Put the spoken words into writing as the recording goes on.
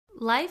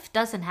Life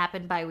doesn't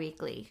happen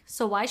bi-weekly,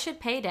 so why should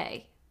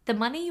payday? The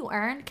money you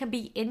earn can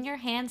be in your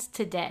hands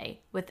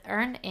today with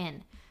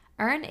EarnIn.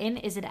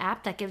 EarnIn is an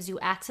app that gives you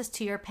access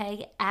to your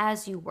pay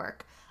as you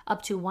work,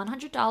 up to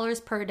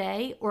 $100 per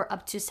day or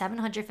up to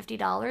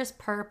 $750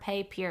 per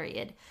pay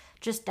period.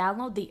 Just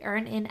download the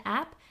EarnIn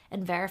app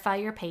and verify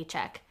your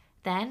paycheck.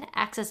 Then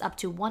access up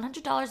to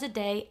 $100 a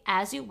day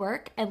as you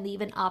work and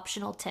leave an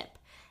optional tip.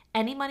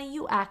 Any money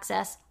you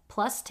access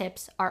plus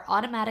tips are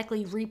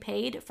automatically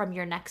repaid from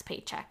your next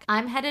paycheck.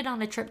 I'm headed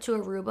on a trip to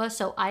Aruba,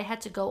 so I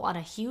had to go on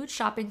a huge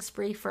shopping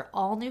spree for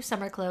all new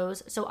summer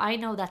clothes, so I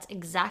know that's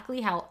exactly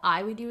how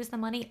I would use the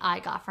money I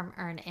got from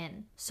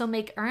EarnIn. So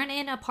make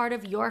EarnIn a part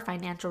of your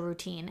financial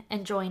routine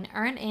and join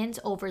EarnIn's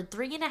over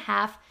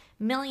 3.5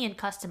 million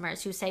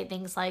customers who say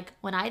things like,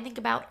 when I think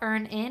about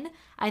EarnIn,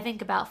 I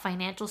think about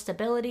financial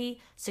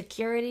stability,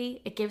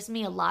 security. It gives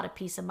me a lot of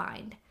peace of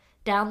mind.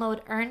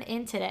 Download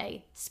EarnIn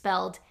today,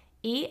 spelled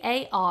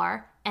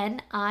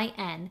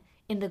EARNIN,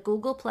 in the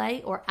Google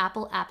Play or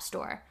Apple App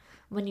Store.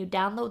 When you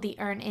download the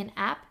EarnIn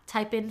app,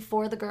 type in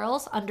For the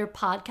Girls under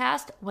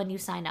podcast when you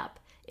sign up.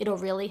 It'll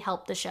really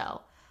help the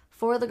show.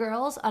 For the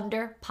Girls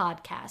under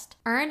podcast.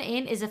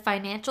 EarnIn is a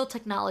financial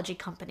technology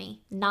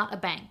company, not a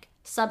bank.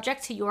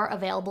 Subject to your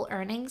available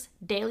earnings,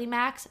 daily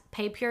max,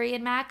 pay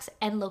period max,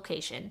 and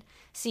location.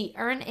 See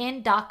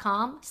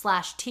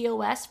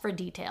earnin.com/TOS for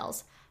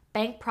details.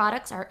 Bank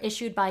products are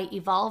issued by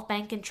Evolve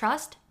Bank and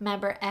Trust,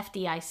 member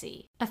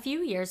FDIC. A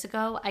few years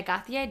ago, I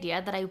got the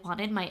idea that I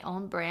wanted my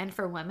own brand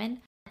for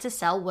women to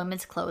sell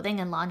women's clothing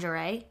and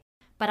lingerie,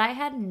 but I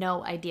had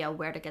no idea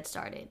where to get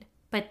started.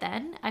 But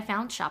then I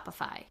found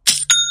Shopify.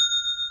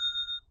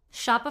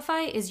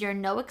 Shopify is your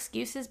no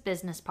excuses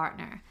business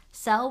partner.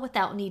 Sell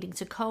without needing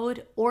to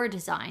code or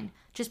design.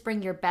 Just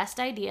bring your best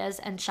ideas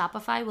and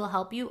Shopify will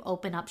help you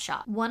open up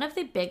shop. One of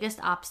the biggest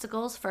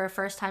obstacles for a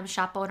first-time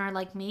shop owner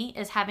like me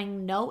is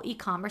having no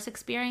e-commerce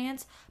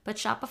experience, but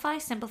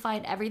Shopify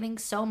simplified everything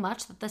so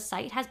much that the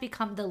site has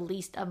become the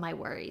least of my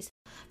worries.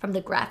 From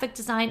the graphic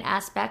design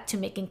aspect to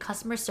making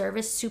customer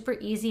service super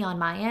easy on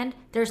my end,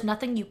 there's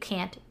nothing you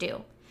can't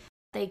do.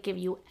 They give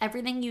you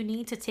everything you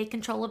need to take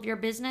control of your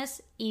business,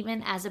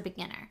 even as a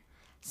beginner.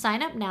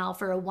 Sign up now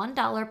for a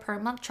 $1 per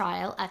month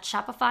trial at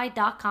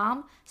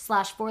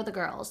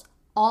shopify.com/forthegirls,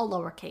 all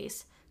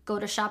lowercase. Go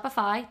to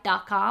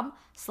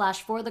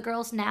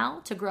shopify.com/forthegirls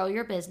now to grow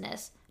your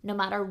business, no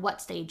matter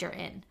what stage you're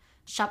in.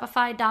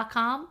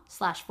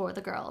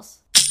 Shopify.com/forthegirls.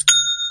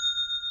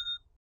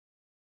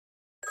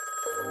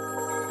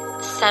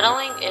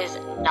 Settling is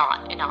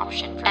not an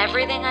option for me.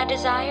 Everything I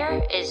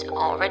desire is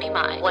already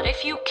mine. What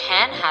if you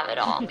can have it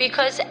all?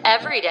 Because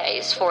every day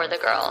is for the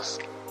girls.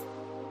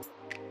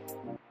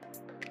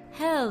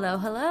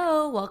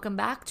 Hello. Welcome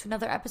back to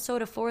another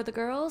episode of For the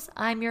Girls.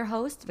 I'm your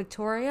host,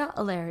 Victoria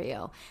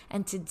Alario.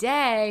 And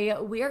today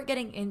we are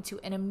getting into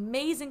an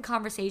amazing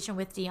conversation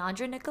with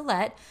Dheandra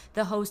Nicolette,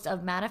 the host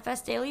of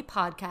Manifest Daily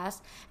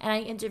podcast. And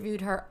I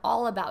interviewed her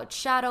all about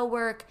shadow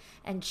work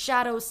and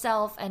shadow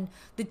self and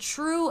the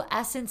true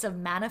essence of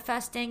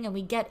manifesting. And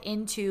we get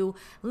into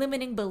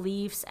limiting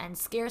beliefs and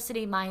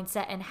scarcity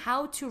mindset and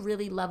how to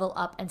really level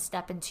up and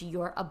step into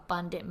your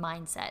abundant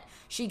mindset.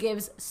 She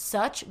gives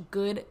such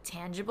good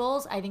tangibles.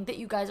 I think that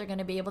you guys are going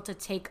to be able to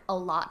take a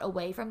lot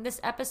away from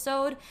this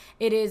episode.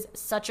 It is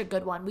such a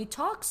good one. We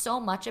talk so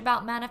much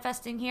about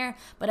manifesting here,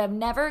 but I've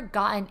never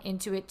gotten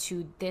into it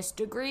to this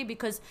degree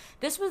because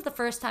this was the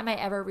first time I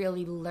ever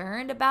really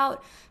learned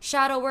about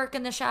shadow work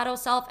and the shadow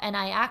self. And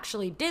I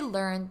actually did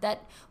learn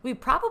that we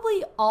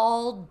probably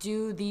all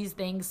do these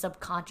things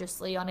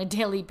subconsciously on a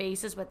daily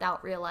basis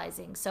without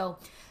realizing. So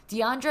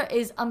Dheandra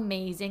is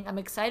amazing. I'm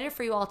excited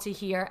for you all to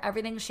hear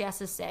everything she has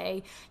to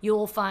say. You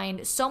will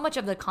find so much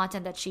of the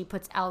content that she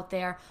puts out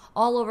there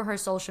all over her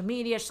social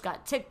media. She's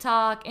got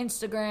TikTok,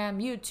 Instagram,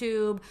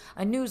 YouTube,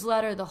 a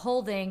newsletter, the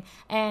whole thing.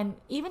 And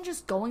even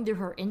just going through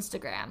her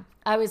Instagram,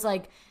 I was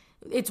like,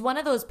 it's one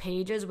of those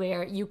pages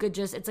where you could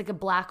just, it's like a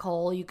black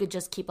hole. You could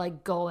just keep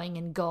like going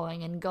and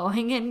going and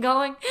going and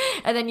going.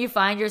 And then you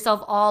find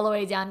yourself all the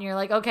way down and you're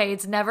like, okay,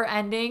 it's never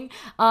ending.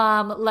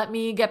 Let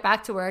me get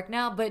back to work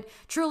now. But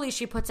truly,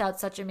 she puts out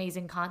such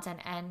amazing content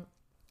and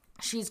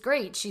she's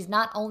great. She's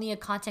not only a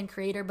content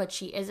creator, but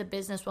she is a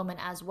businesswoman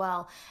as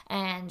well.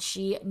 And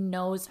she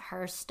knows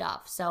her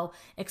stuff. So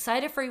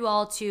excited for you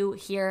all to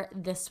hear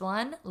this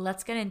one.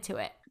 Let's get into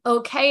it.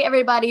 Okay,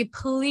 everybody,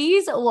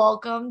 please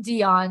welcome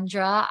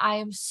Dheandra. I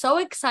am so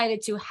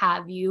excited to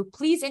have you.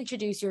 Please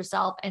introduce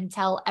yourself and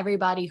tell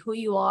everybody who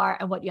you are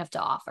and what you have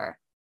to offer.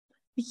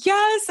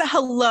 Yes.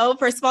 Hello.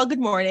 First of all, good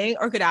morning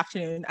or good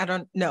afternoon. I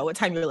don't know what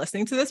time you're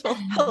listening to this, but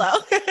hello.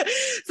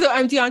 So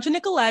I'm Dheandra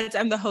Nicolette.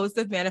 I'm the host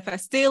of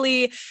Manifest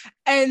Daily.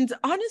 And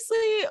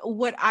honestly,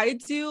 what I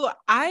do,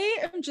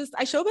 I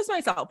show up as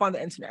myself on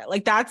the internet.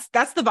 Like that's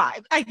the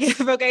vibe I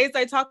give. Okay. So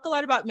I talk a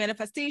lot about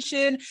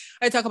manifestation.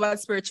 I talk about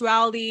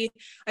spirituality.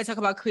 I talk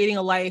about creating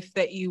a life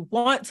that you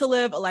want to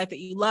live, a life that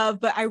you love,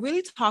 but I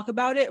really talk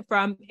about it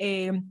from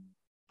a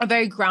a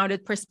very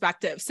grounded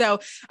perspective. So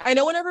I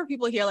know whenever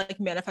people hear like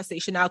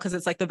manifestation now, because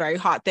it's like the very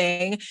hot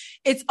thing,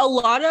 it's a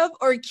lot of,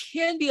 or it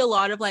can be a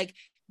lot of like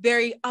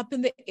very up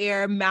in the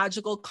air,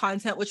 magical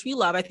content, which we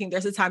love. I think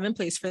there's a time and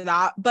place for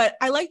that, but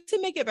I like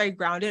to make it very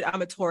grounded.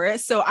 I'm a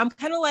Taurus. So I'm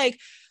kind of like,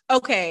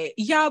 okay,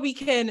 yeah, we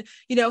can,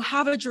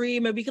 have a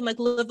dream and we can like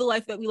live the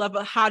life that we love,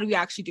 but how do we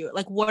actually do it?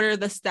 Like, what are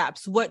the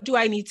steps? What do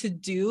I need to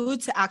do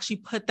to actually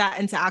put that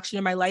into action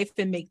in my life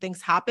and make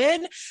things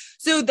happen?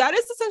 So that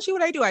is essentially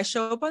what I do. I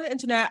show up on the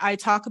internet. I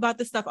talk about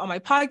this stuff on my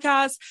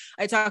podcast.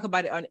 I talk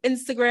about it on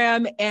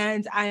Instagram,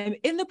 and I'm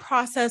in the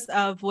process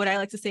of what I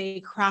like to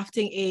say,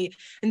 crafting a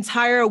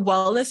entire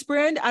wellness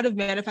brand out of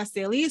Manifest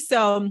Daily.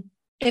 So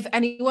if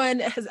anyone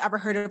has ever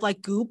heard of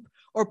like Goop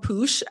or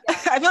Poosh,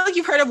 I feel like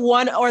you've heard of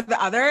one or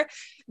the other.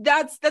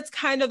 That's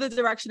kind of the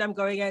direction I'm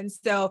going in.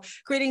 So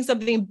creating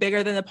something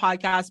bigger than the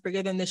podcast,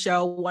 bigger than the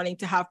show, wanting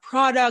to have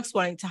products,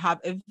 wanting to have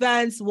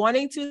events,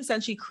 wanting to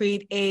essentially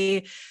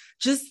create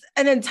just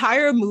an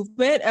entire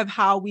movement of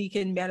how we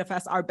can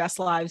manifest our best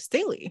lives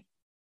daily.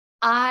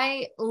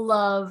 I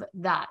love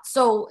that.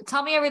 So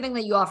tell me everything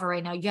that you offer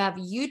right now. You have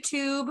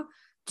YouTube.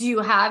 Do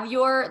you have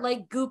your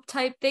like Goop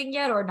type thing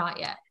yet or not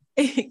yet?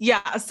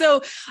 Yeah.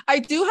 So I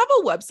do have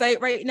a website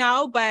right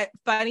now, but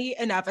funny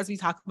enough, as we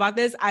talk about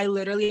this, I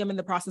literally am in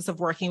the process of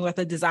working with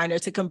a designer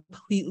to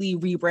completely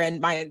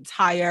rebrand my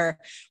entire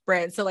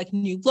brand. So like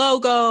new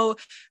logo,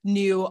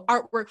 new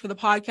artwork for the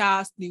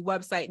podcast, new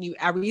website, new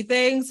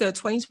everything. So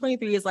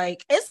 2023 is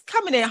like, it's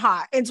coming in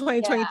hot in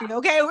 2023. Yeah.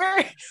 Okay. We're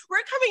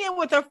coming in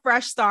with a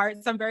fresh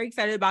start. So I'm very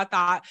excited about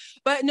that.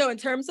 But no, in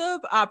terms of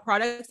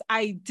products,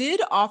 I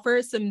did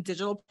offer some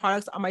digital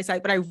products on my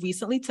site, but I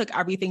recently took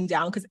everything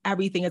down because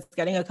everything is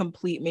getting a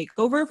complete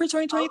makeover for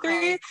 2023.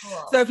 Okay,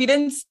 cool. So if you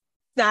didn't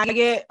snag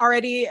it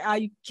already,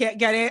 you can't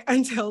get it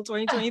until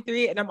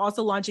 2023. And I'm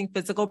also launching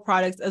physical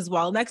products as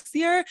well next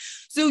year.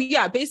 So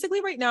yeah,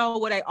 basically right now,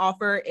 what I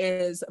offer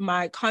is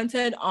my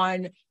content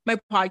on my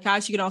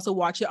podcast. You can also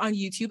watch it on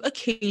YouTube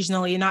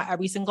occasionally. Not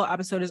every single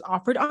episode is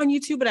offered on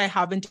YouTube, but I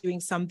have been doing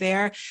some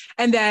there.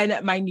 And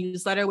then my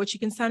newsletter, which you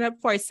can sign up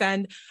for.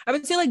 I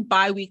would say like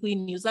bi-weekly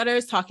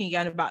newsletters talking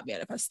again about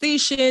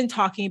manifestation,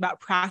 talking about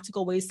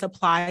practical ways to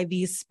apply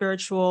these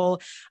spiritual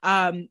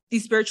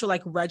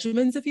like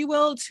regimens, if you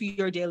will, to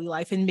your daily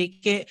life and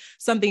make it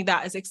something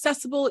that is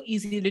accessible,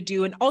 easy to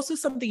do, and also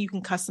something you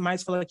can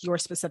customize for like your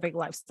specific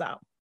lifestyle.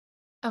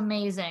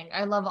 Amazing.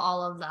 I love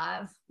all of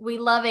that. We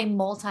love a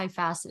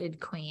multifaceted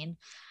queen.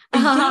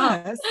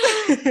 Yes.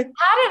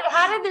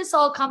 How did this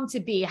all come to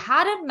be?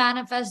 How did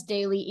Manifest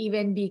Daily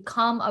even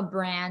become a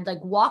brand?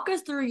 Like, walk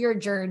us through your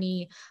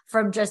journey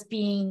from just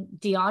being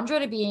Dheandra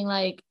to being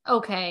like,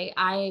 okay,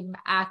 I'm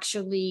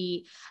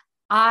actually,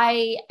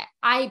 I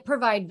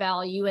provide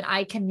value and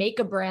I can make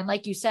a brand,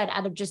 like you said,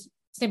 out of just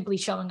simply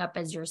showing up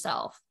as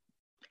yourself.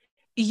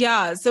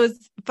 Yeah. So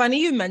it's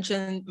funny you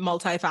mentioned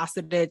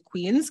multifaceted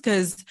queens,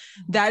 because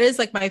that is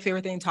like my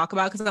favorite thing to talk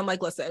about. Because I'm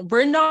like, listen,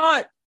 we're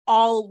not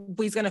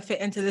always going to fit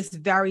into this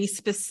very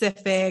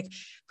specific,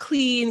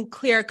 clean,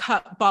 clear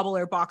cut bubble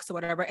or box or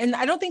whatever. And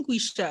I don't think we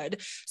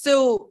should.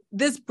 So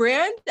this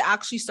brand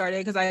actually started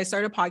because I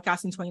started a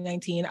podcast in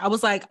 2019. I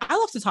was like, I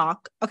love to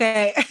talk.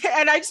 Okay.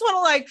 And I just want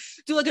to like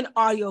do like an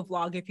audio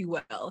vlog, if you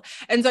will.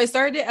 And so I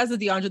started it as a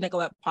Dheandra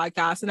Nicolette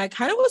podcast. And I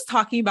kind of was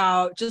talking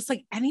about just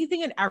like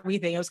anything and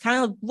everything. It was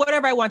kind of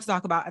whatever I wanted to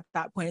talk about at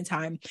that point in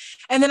time.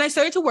 And then I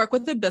started to work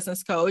with a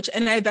business coach,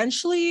 and I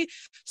eventually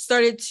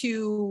started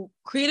to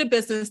create a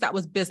business that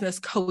was business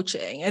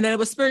coaching. And then it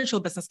was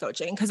spiritual business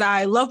coaching because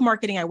I love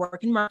marketing. I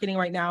work in marketing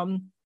right now.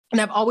 And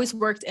I've always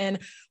worked in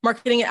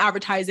marketing and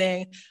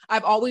advertising.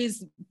 I've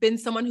always been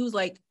someone who's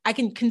like, I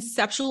can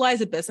conceptualize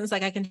a business.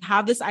 Like I can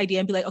have this idea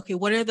and be like, okay,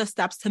 what are the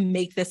steps to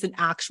make this an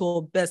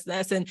actual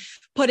business and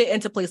put it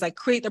into place, like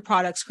create the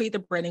products, create the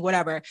branding,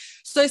 whatever.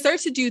 So I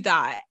started to do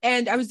that.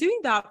 And I was doing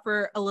that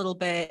for a little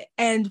bit.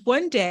 And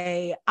one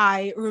day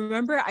I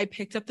remember I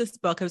picked up this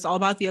book. It was all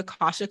about the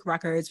Akashic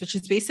Records, which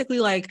is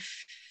basically like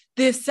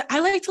this,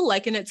 I like to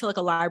liken it to like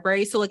a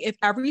library. So like if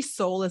every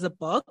soul is a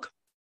book,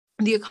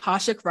 the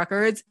Akashic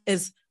Records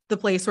is the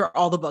place where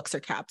all the books are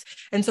kept.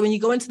 And so when you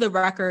go into the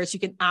records, you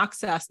can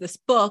access this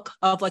book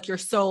of like your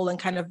soul and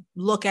kind of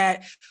look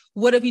at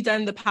what have you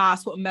done in the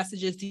past? What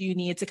messages do you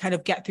need to kind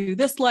of get through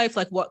this life?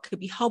 Like what could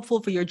be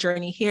helpful for your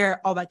journey here?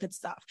 All that good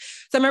stuff.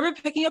 So I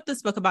remember picking up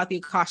this book about the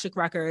Akashic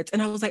Records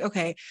and I was like,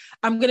 okay,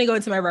 I'm going to go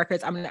into my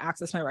records. I'm going to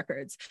access my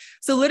records.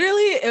 So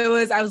literally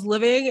I was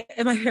living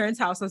in my parents'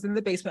 house. I was in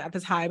the basement at the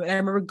time. And I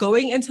remember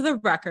going into the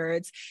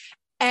records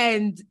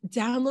and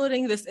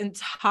downloading this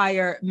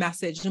entire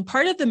message. And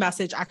part of the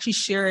message actually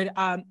shared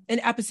an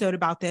episode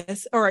about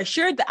this, or I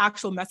shared the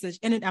actual message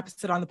in an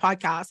episode on the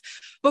podcast.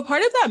 But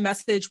part of that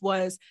message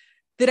was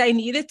that I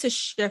needed to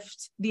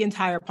shift the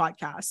entire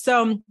podcast.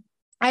 So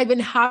I've been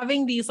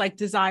having these like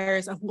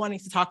desires of wanting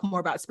to talk more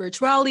about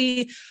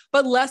spirituality,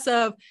 but less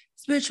of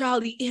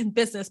spirituality in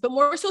business, but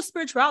more so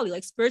spirituality,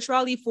 like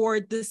spirituality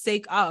for the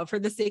sake of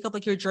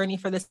like your journey,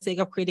 for the sake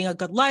of creating a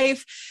good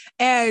life.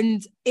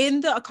 And in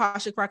the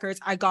Akashic records,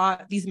 I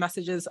got these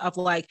messages of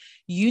like,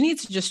 you need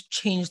to just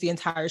change the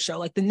entire show.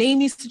 Like the name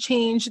needs to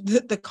change,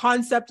 the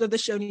concept of the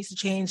show needs to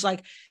change.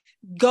 Like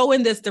go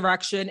in this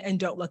direction and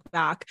don't look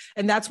back.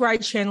 And that's where I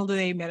channeled the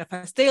name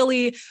Manifest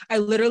Daily. I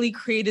literally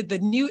created the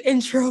new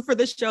intro for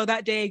the show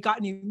that day,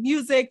 got new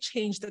music,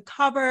 changed the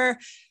cover,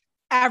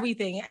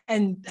 everything,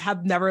 and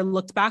have never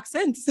looked back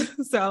since.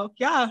 So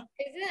yeah.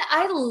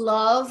 I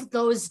love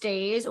those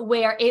days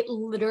where it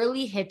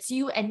literally hits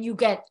you and you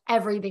get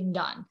everything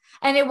done.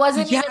 And it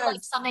wasn't even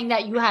like something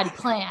that you had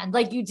planned.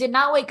 Like you did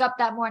not wake up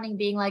that morning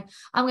being like,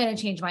 I'm going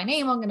to change my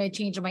name. I'm going to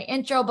change my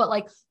intro. But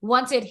like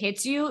once it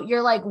hits you,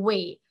 you're like,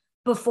 wait,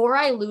 before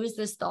I lose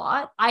this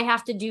thought, I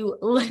have to do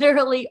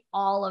literally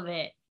all of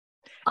it.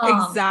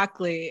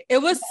 Exactly.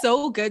 It was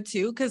so good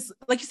too, because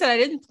like you said, I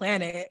didn't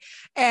plan it.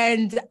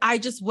 And I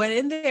just went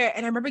in there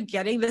and I remember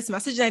getting this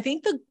message. And I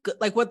think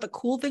what the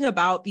cool thing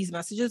about these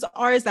messages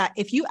are is that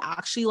if you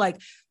actually like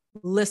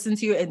listen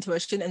to your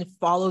intuition and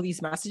follow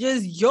these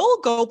messages,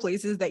 you'll go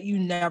places that you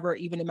never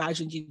even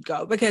imagined you'd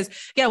go. Because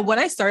yeah, when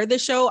I started the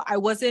show, I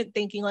wasn't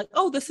thinking like,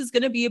 oh, this is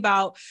going to be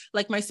about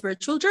like my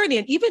spiritual journey.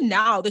 And even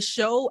now the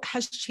show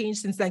has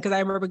changed since then. Because I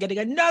remember getting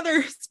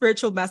another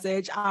spiritual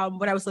message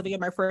when I was living in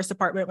my first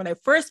apartment, when I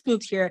first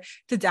moved here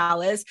to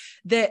Dallas,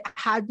 that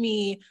had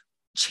me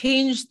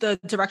change the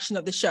direction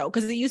of the show,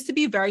 because it used to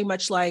be very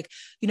much like,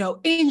 you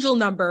know, angel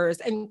numbers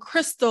and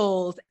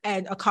crystals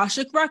and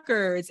Akashic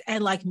records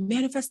and like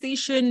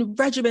manifestation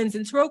regimens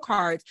and tarot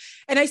cards.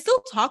 And I still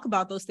talk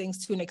about those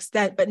things to an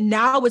extent, but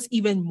now it's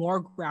even more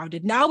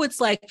grounded. Now it's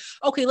like,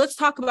 okay, let's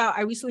talk about,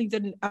 I recently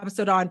did an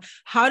episode on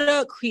how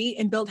to create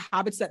and build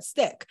habits that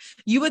stick.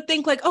 You would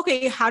think like,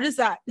 okay, what does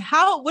that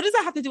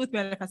have to do with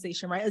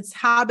manifestation, right? It's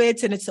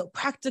habits and it's so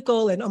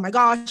practical and oh my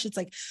gosh, it's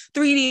like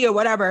 3D or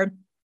whatever.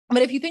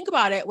 But if you think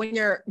about it, when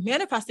you're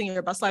manifesting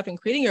your best life and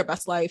creating your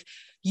best life,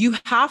 you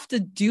have to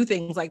do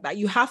things like that.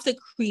 You have to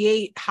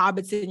create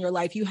habits in your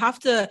life. You have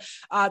to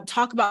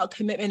talk about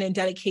commitment and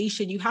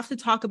dedication. You have to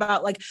talk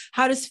about like,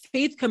 how does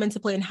faith come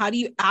into play and how do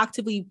you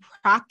actively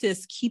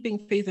practice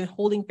keeping faith and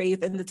holding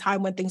faith in the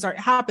time when things aren't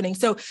happening?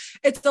 So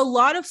it's a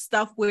lot of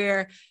stuff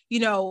where,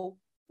 you know,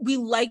 we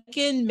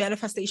liken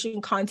manifestation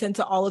content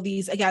to all of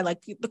these, again,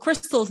 like the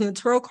crystals and the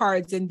tarot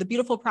cards and the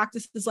beautiful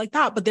practices like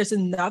that. But there's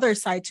another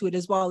side to it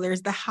as well.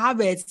 There's the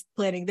habits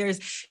planning. There's,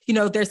 you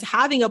know, there's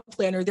having a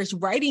planner, there's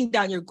writing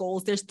down your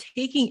goals, there's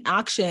taking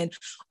action,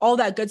 all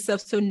that good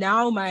stuff. So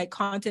now my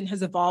content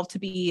has evolved to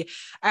be,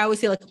 I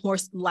always say like more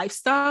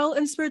lifestyle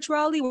and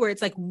spirituality, where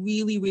it's like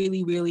really,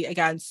 really, really,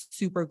 again,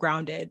 super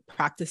grounded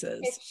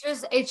practices.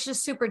 It's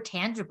just super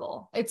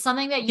tangible. It's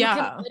something that you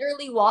can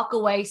literally walk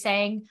away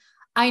saying,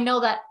 I know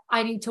that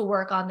I need to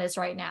work on this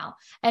right now.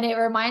 And it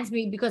reminds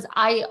me because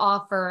I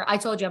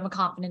told you I'm a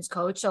confidence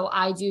coach. So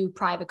I do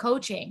private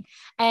coaching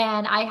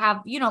and I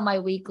have, you know, my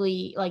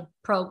weekly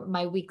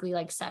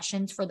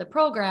sessions for the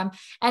program.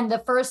 And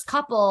the first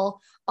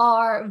couple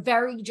are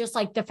very just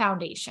like the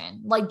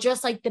foundation, like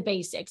just like the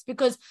basics,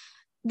 because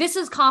this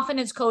is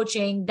confidence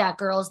coaching that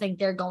girls think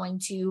they're going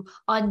to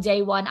on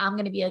day one. I'm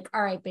going to be like,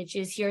 all right,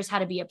 bitches, here's how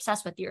to be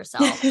obsessed with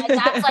yourself. And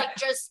that's like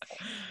just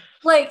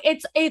like,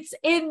 it's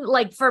in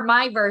like, for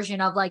my version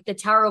of like the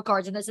tarot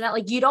cards and this and that,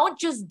 like, you don't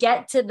just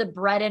get to the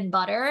bread and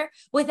butter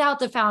without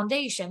the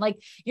foundation.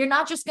 Like, you're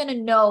not just going to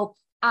know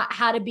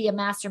how to be a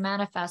master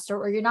manifestor,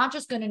 or you're not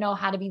just going to know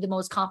how to be the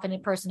most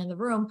confident person in the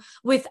room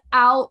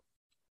without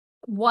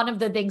one of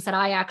the things that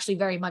I actually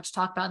very much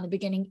talk about in the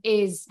beginning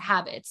is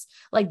habits,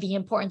 like the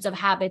importance of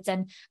habits.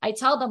 And I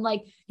tell them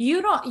like,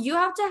 you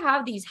have to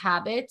have these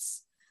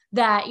habits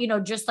that, you know,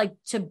 just like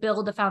to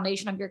build the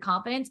foundation of your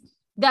confidence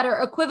that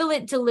are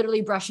equivalent to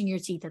literally brushing your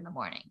teeth in the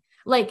morning.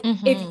 Like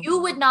if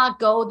you would not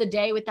go the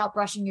day without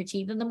brushing your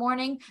teeth in the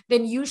morning,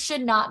 then you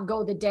should not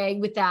go the day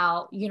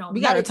without, you know, we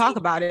got to talk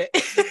about it.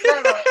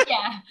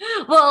 Yeah.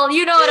 Well,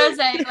 you know what I'm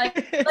saying? Like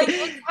it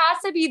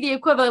has to be the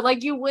equivalent.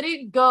 Like you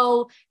wouldn't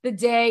go the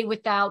day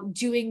without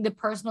doing the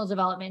personal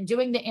development,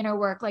 doing the inner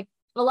work. Like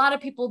a lot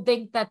of people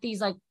think that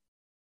these like,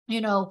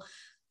 you know,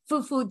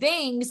 foo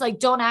things like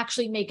don't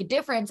actually make a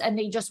difference. And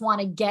they just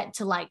want to get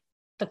to like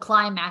the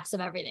climax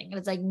of everything. And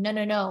it's like,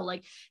 no.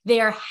 Like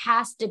there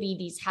has to be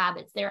these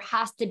habits. There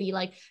has to be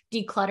like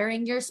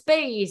decluttering your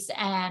space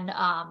and,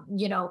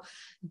 you know,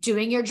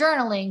 doing your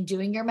journaling,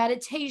 doing your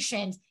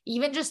meditations,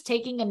 even just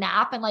taking a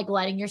nap and like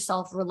letting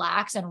yourself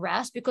relax and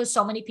rest, because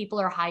so many people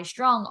are high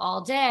strung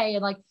all day.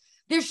 And like,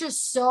 there's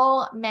just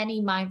so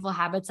many mindful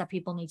habits that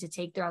people need to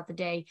take throughout the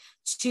day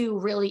to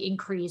really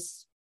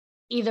increase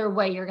either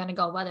way you're going to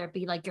go, whether it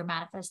be like your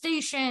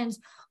manifestations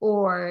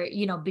or,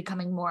 you know,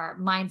 becoming more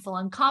mindful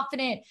and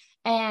confident.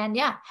 And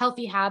yeah,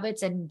 healthy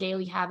habits and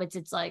daily habits.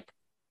 It's like,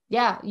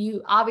 yeah,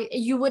 you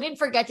wouldn't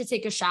forget to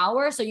take a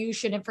shower, so you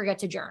shouldn't forget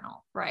to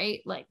journal,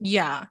 right? Like,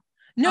 yeah.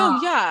 No,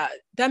 yeah,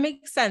 that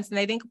makes sense. And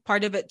I think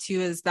part of it too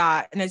is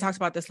that, and I talked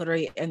about this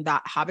literally in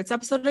that habits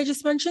episode I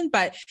just mentioned,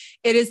 but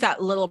it is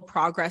that little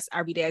progress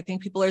every day. I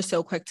think people are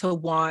so quick to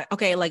want,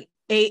 okay, like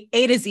A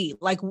to Z,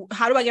 like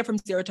how do I get from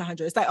 0 to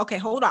 100? It's like, okay,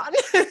 hold on.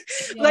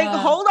 Like,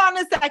 hold on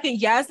a second.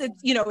 Yes,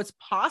 it's, it's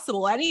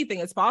possible. Anything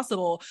is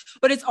possible,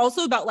 but it's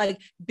also about like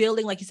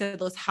building, like you said,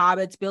 those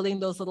habits, building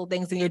those little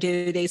things in your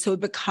day to day. So it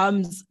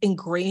becomes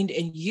ingrained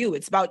in you.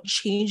 It's about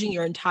changing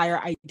your entire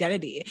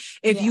identity.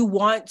 If you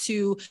want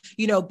to,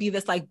 be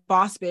this like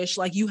boss bitch,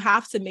 like you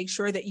have to make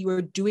sure that you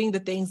are doing the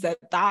things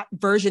that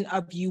version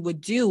of you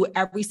would do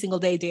every single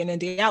day, day in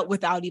and day out,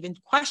 without even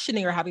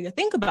questioning or having to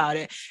think about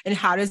it. And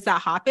how does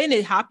that happen?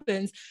 It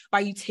happens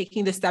by you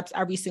taking the steps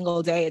every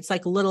single day. It's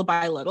like little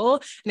by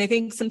little. And I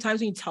think sometimes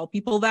when you tell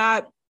people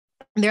that,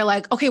 they're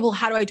like, okay, well,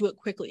 how do I do it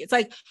quickly? It's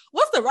like,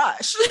 what's the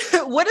rush?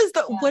 What is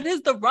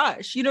the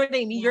rush? You know what I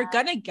mean? You're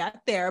gonna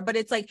get there, but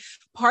it's like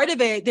part of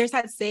it, there's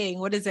that saying,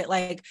 what is it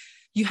like?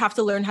 You have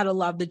to learn how to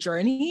love the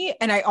journey.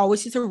 And I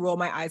always used to roll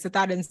my eyes at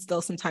that, and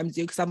still sometimes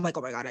do, because I'm like,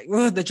 oh my God, I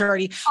love the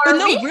journey. But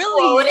no,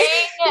 really.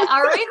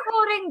 Are we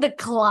quoting The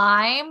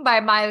Climb by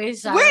Miley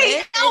Cyrus?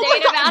 Wait, oh my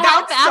God,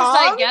 about how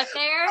fast I get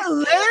there?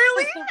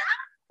 Literally.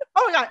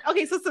 Oh my God.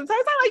 Okay. So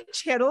sometimes I like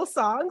channel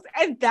songs,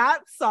 and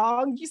that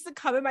song used to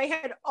come in my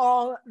head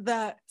all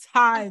the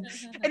time.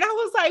 And I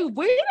was like,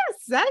 wait a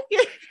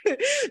second.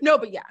 No,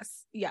 but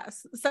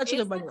yes. Such a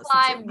good one to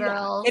listen to.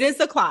 Girls. Yeah, it is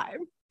The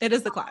Climb. It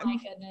is The Climb. Oh my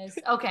goodness.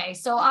 Okay.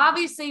 So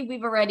obviously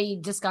we've already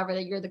discovered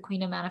that you're the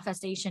queen of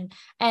manifestation.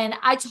 And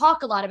I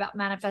talk a lot about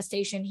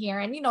manifestation here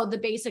and, the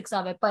basics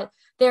of it. But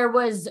there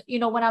was,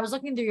 when I was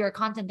looking through your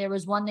content, there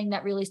was one thing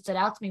that really stood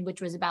out to me,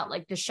 which was about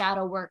like the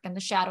shadow work and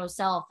the shadow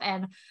self.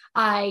 And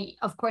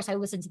of course, I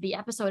listened to the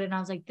episode and I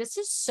was like, this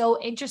is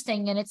so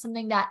interesting. And it's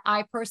something that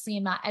I personally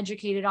am not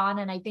educated on.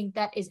 And I think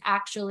that is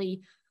actually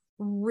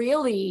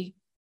really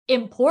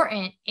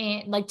important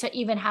in like to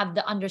even have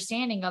the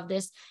understanding of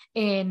this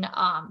in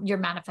your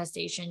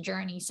manifestation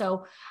journey.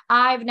 So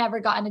I've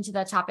never gotten into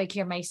that topic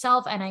here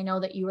myself, and I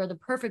know that you are the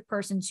perfect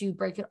person to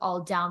break it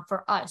all down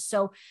for us.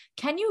 So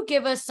can you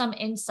give us some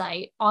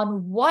insight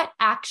on what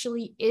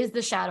actually is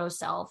the shadow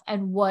self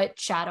and what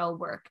shadow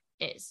work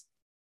is?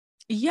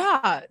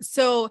 Yeah.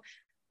 So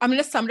I'm going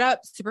to sum it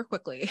up super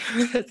quickly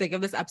for the sake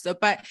of this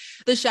episode, but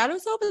the shadow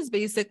self is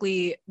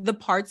basically the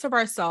parts of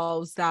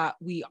ourselves that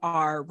we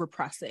are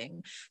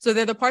repressing. So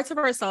they're the parts of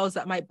ourselves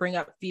that might bring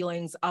up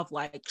feelings of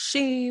like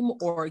shame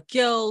or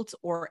guilt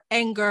or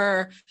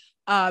anger,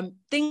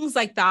 things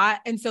like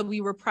that. And so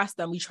we repress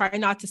them. We try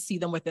not to see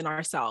them within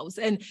ourselves.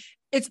 And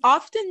it's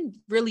often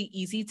really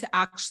easy to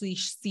actually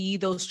see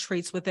those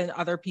traits within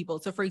other people.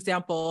 So for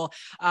example,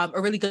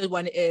 a really good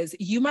one is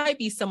you might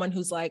be someone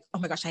who's like, oh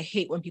my gosh, I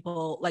hate when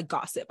people like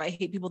gossip. I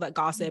hate people that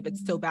gossip.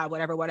 It's so bad,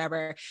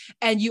 whatever.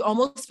 And you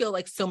almost feel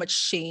like so much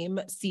shame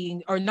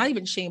seeing, or not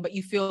even shame, but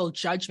you feel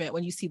judgment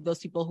when you see those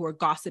people who are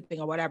gossiping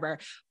or whatever.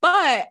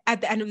 But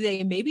at the end of the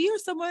day, maybe you're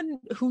someone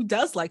who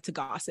does like to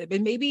gossip,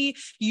 and maybe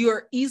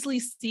you're easily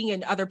seeing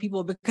in other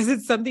people because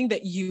it's something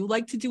that you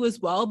like to do as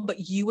well, but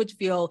you would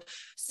feel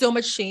so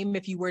much shame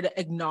if you were to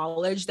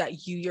acknowledge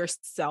that you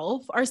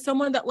yourself are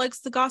someone that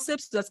likes to gossip.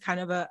 So that's kind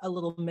of a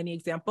little mini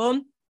example.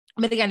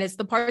 But again, it's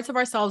the parts of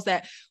ourselves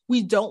that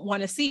we don't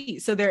want to see.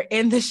 So they're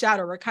in the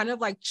shadow. We're kind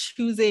of like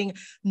choosing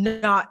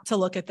not to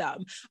look at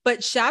them.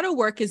 But shadow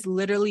work is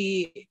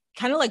literally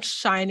kind of like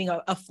shining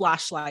a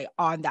flashlight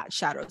on that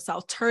shadow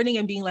self, turning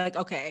and being like,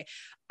 okay,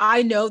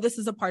 I know this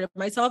is a part of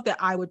myself that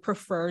I would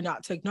prefer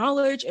not to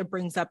acknowledge. It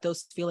brings up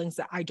those feelings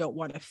that I don't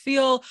want to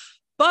feel.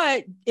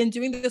 But in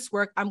doing this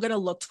work, I'm going to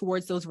look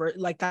towards those,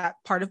 like that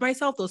part of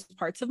myself, those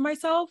parts of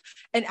myself,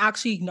 and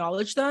actually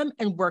acknowledge them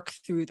and work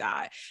through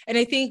that. And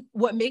I think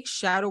what makes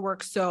shadow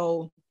work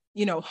so,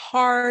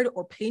 hard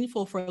or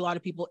painful for a lot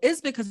of people is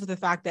because of the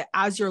fact that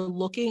as you're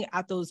looking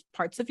at those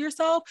parts of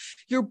yourself,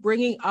 you're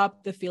bringing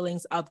up the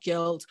feelings of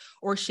guilt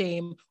or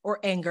shame or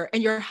anger,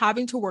 and you're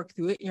having to work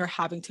through it, and you're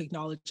having to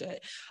acknowledge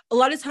it. A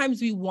lot of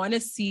times we want to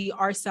see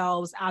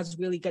ourselves as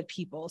really good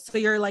people. So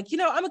you're like,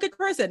 I'm a good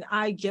person.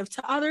 I give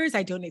to others.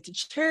 I donate to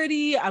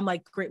charity. I'm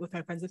like great with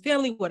my friends and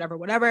family,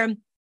 whatever.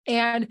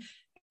 And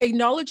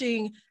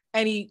acknowledging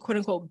any quote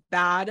unquote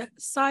bad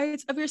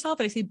sides of yourself.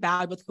 And I say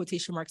bad with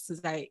quotation marks because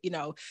I,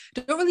 don't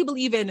really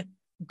believe in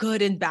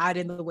good and bad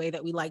in the way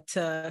that we like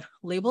to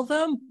label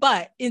them.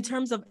 But in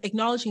terms of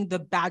acknowledging the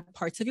bad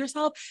parts of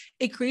yourself,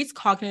 it creates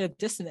cognitive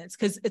dissonance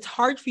because it's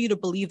hard for you to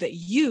believe that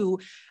you,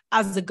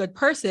 as a good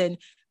person,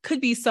 could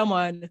be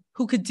someone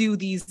who could do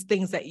these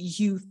things that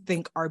you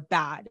think are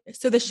bad.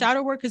 So the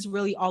shadow work is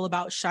really all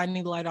about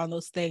shining the light on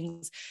those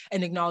things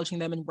and acknowledging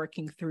them and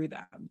working through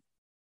them.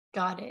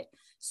 Got it.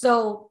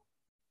 So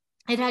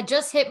it had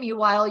just hit me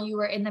while you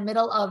were in the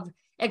middle of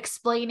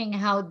explaining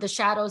how the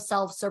shadow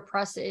self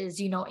suppresses,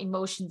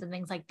 emotions and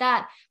things like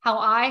that, how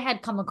I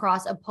had come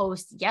across a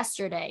post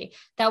yesterday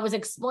that was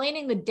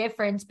explaining the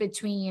difference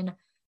between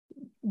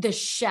the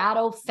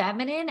shadow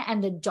feminine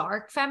and the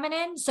dark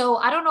feminine. So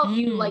I don't know if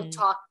you like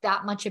talk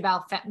that much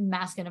about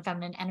masculine and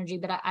feminine energy,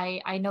 but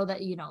I know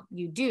that, you know,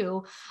 you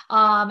do.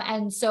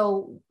 And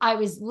so I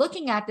was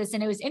looking at this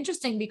and it was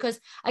interesting because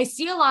I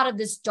see a lot of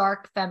this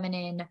dark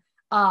feminine,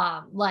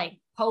 like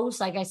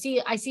posts, like I see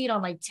it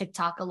on like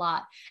TikTok a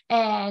lot.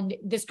 And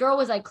this girl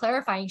was like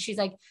clarifying, she's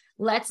like,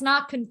 let's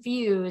not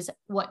confuse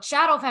what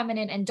shadow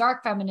feminine and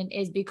dark feminine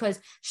is, because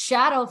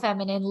shadow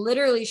feminine,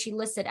 literally, she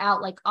listed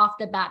out like off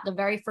the bat, the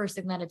very first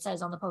thing that it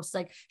says on the post,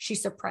 like she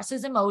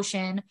suppresses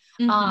emotion.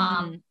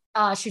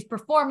 She's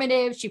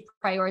performative. She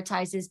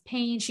prioritizes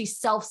pain. She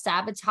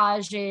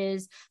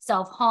self-sabotages,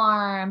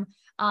 self-harm,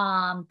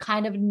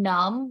 kind of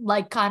numb,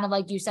 kind of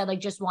like you said, like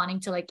just wanting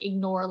to like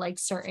ignore like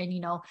certain,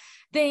 you know,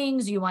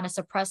 things. You want to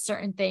suppress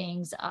certain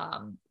things,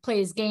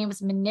 plays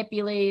games,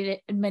 manipulative,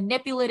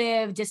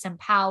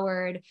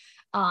 disempowered,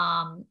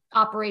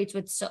 operates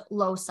with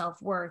low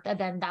self-worth. And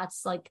then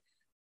that's like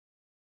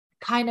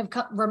kind of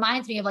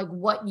reminds me of like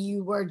what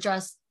you were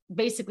just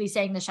basically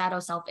saying the shadow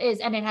self is.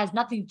 And it has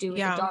nothing to do with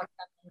the dark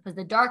feminine, because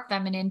the dark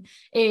feminine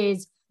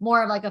is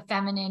more of like a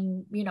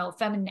feminine, you know,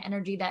 feminine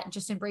energy that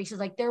just embraces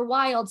like their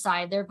wild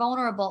side, their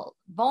vulnerable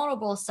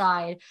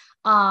side,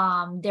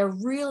 their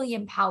really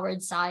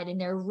empowered side,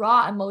 and their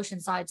raw emotion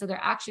side. So they're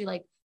actually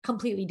like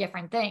completely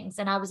different things.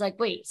 And I was like,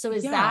 wait, so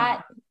is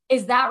that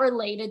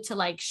related to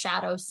like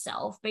shadow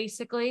self,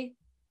 basically?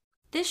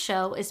 This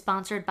show is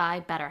sponsored by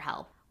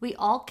BetterHelp. We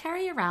all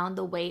carry around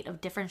the weight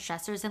of different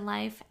stressors in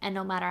life, and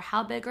no matter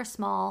how big or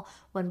small,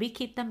 when we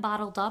keep them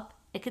bottled up,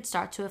 it could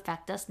start to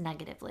affect us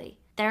negatively.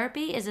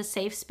 Therapy is a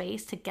safe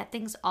space to get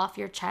things off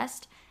your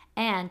chest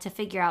and to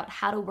figure out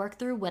how to work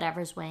through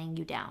whatever's weighing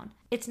you down.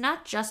 It's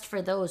not just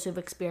for those who've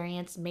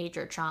experienced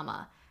major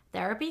trauma.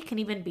 Therapy can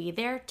even be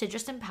there to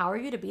just empower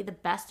you to be the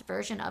best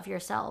version of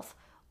yourself,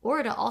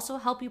 or to also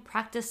help you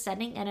practice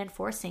setting and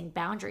enforcing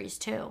boundaries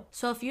too.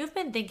 So if you've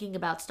been thinking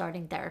about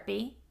starting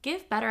therapy,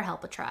 give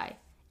BetterHelp a try.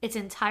 It's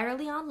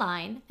entirely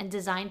online and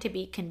designed to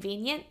be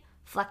convenient,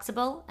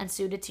 flexible, and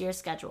suited to your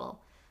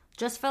schedule.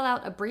 Just fill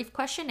out a brief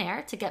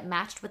questionnaire to get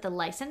matched with a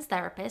licensed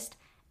therapist,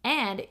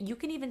 and you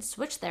can even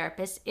switch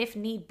therapists if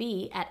need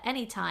be at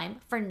any time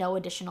for no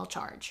additional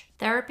charge.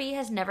 Therapy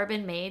has never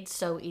been made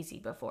so easy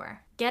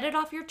before. Get it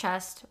off your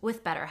chest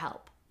with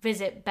BetterHelp.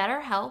 Visit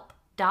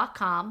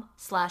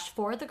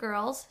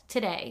betterhelp.com/forthegirls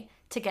today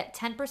to get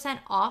 10%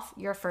 off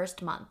your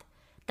first month.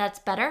 That's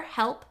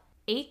BetterHelp,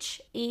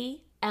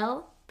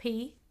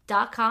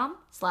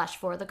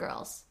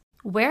 HELP.com/forthegirls.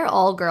 We're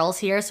all girls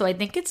here, so I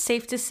think it's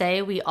safe to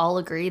say we all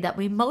agree that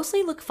we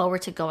mostly look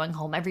forward to going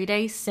home every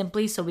day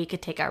simply so we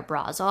could take our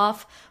bras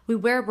off. We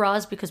wear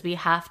bras because we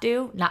have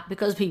to, not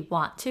because we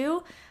want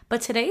to.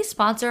 But today's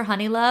sponsor,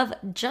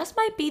 Honeylove, just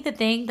might be the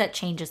thing that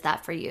changes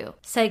that for you.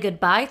 Say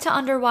goodbye to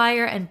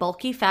underwire and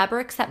bulky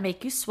fabrics that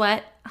make you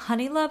sweat.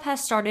 Honeylove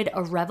has started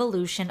a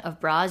revolution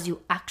of bras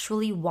you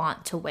actually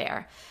want to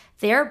wear.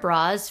 Their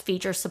bras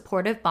feature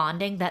supportive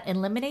bonding that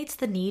eliminates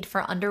the need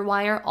for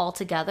underwire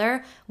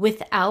altogether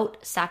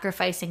without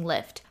sacrificing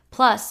lift.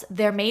 Plus,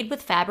 they're made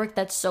with fabric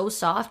that's so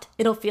soft,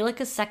 it'll feel like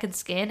a second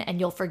skin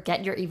and you'll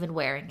forget you're even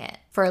wearing it.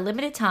 For a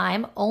limited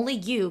time, only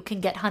you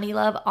can get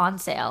Honeylove on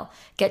sale.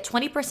 Get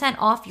 20%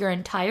 off your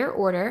entire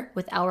order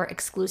with our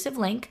exclusive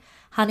link,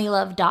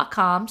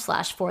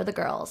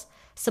 honeylove.com/forthegirls.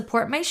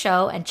 Support my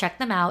show and check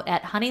them out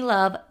at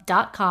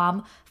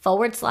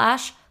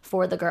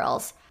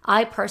honeylove.com/forthegirls.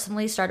 I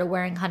personally started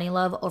wearing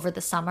Honeylove over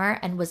the summer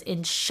and was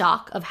in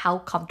shock of how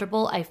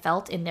comfortable I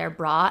felt in their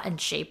bra and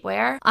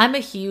shapewear. I'm a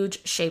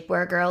huge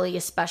shapewear girly,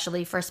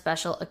 especially for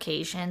special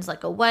occasions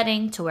like a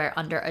wedding, to wear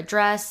under a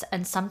dress,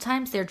 and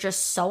sometimes they're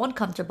just so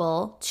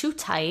uncomfortable, too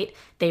tight,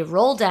 they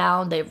roll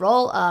down, they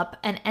roll up,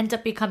 and end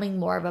up becoming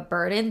more of a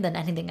burden than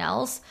anything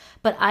else.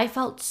 But I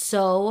felt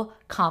so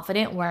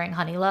confident wearing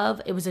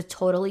Honeylove. It was a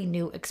totally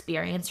new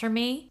experience for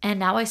me, and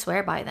now I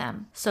swear by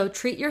them. So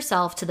treat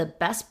yourself to the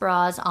best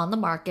bras on the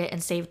market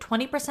and save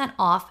 20%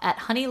 off at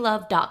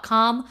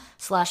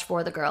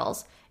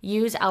honeylove.com/forthegirls.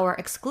 Use our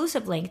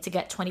exclusive link to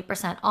get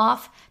 20%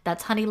 off.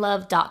 That's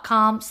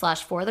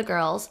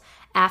honeylove.com/forthegirls.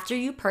 After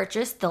you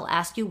purchase, they'll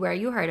ask you where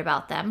you heard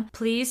about them.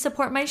 Please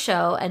support my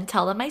show and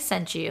tell them I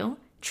sent you.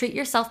 Treat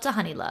yourself to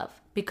Honeylove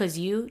because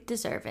you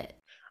deserve it.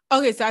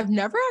 Okay, so I've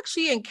never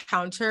actually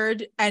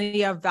encountered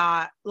any of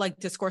that like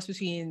discourse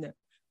between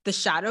the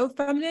shadow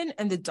feminine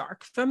and the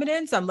dark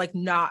feminine. So I'm like,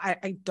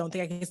 I don't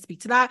think I can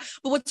speak to that.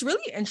 But what's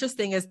really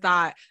interesting is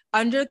that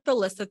under the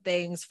list of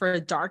things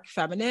for dark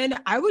feminine,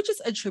 I would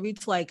just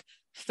attribute to like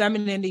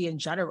femininity in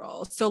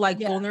general. So like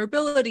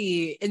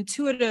vulnerability,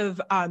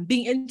 intuitive,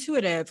 being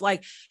intuitive,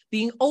 like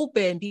being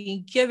open,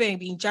 being giving,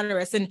 being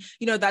generous. And,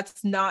 you know,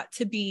 that's not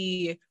to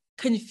be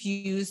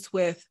confused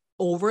with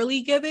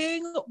overly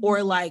giving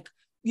or like,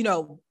 you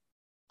know,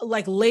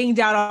 like laying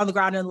down on the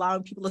ground and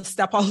allowing people to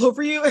step all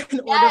over you in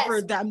order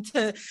for them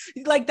to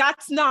like,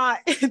 that's not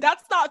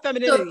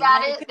femininity. So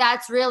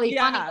that's really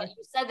funny that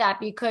you said that,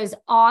 because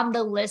on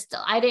the list,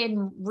 I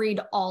didn't read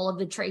all of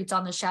the traits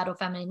on the shadow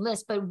feminine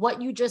list, but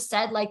what you just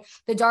said, like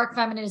the dark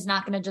feminine is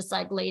not going to just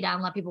like lay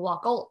down, let people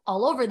walk all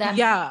over them.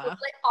 Yeah. But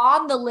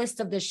on the list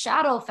of the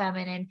shadow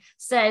feminine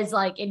says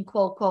like in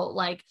quote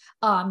like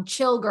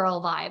chill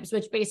girl vibes,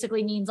 which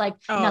basically means like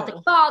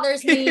nothing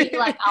bothers me,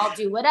 like I'll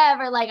do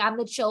whatever, like I'm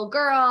the chill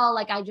girl,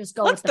 like I just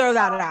go. Let's throw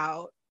that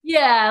out.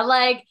 Yeah,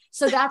 like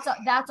so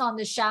that's on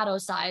the shadow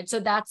side. So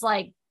that's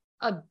like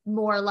a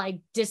more like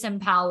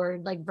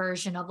disempowered like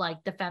version of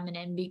like the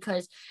feminine,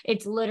 because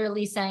it's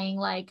literally saying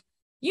like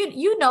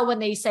you know when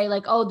they say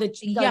like, oh, the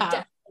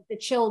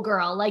chill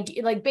girl,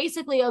 like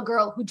basically a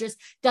girl who just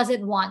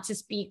doesn't want to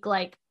speak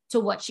like to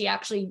what she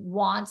actually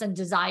wants and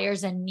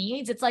desires and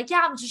needs. It's like,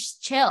 yeah, I'm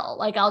just chill,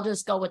 like I'll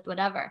just go with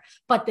whatever.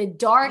 But the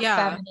dark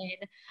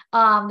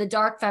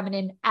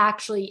feminine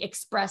actually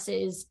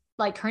expresses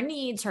like her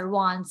needs, her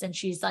wants, and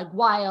she's like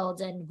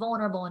wild and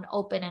vulnerable and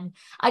open. And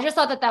I just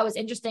thought that was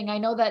interesting. I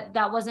know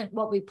that wasn't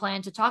what we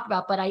planned to talk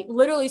about, but I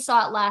literally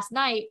saw it last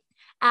night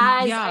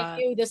as I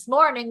knew this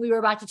morning we were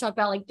about to talk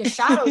about like the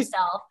shadow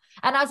self.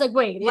 And I was like,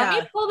 wait, let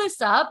me pull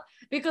this up,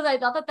 because I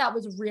thought that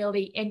was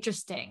really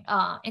interesting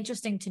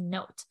to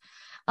note.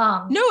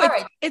 No,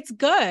 it's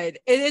good.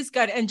 It is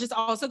good. And just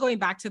also going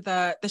back to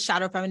the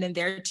shadow feminine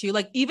there too,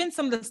 like even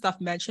some of the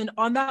stuff mentioned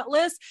on that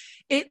list,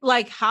 it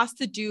like has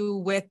to do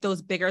with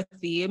those bigger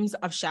themes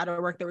of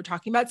shadow work that we're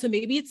talking about. So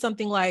maybe it's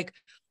something like,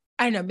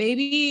 I don't know,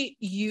 maybe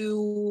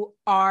you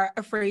are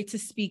afraid to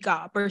speak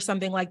up or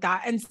something like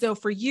that. And so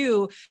for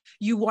you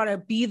want to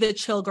be the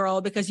chill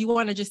girl because you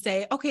want to just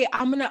say, okay,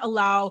 I'm going to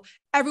allow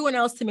everyone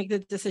else to make the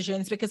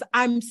decisions because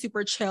I'm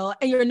super chill.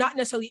 And you're not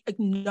necessarily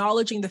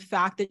acknowledging the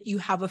fact that you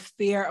have a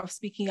fear of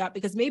speaking up,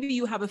 because maybe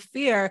you have a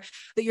fear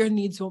that your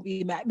needs won't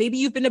be met. Maybe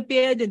you've been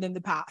abandoned in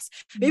the past.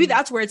 Maybe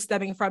that's where it's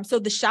stemming from. So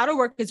the shadow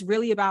work is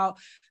really about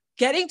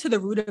getting to the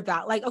root of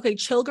that. Like, okay,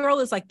 chill girl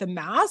is like the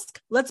mask.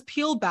 Let's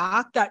peel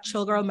back that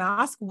chill girl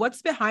mask.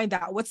 What's behind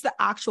that? What's the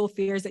actual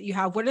fears that you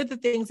have? What are the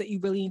things that you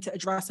really need to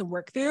address and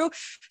work through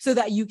so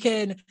that you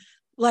can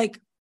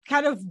like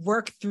kind of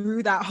work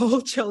through that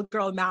whole chill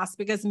girl mask,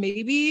 because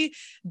maybe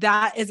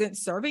that isn't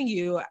serving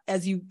you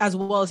as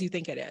well as you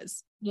think it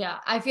is. Yeah,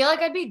 I feel like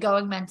I'd be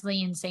going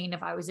mentally insane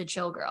if I was a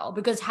chill girl,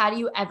 because how do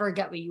you ever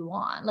get what you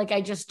want? Like,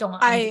 I just don't.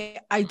 I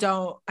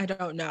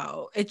don't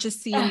know. It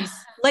just seems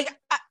like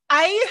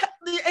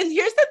and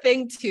here's the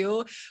thing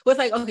too, with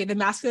like, okay, the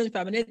masculine and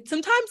feminine,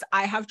 sometimes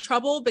I have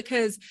trouble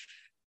because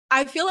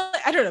I feel like,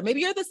 I don't know,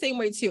 maybe you're the same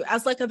way too,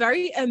 as like a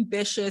very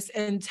ambitious,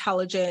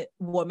 intelligent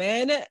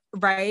woman,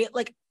 right?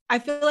 Like, I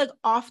feel like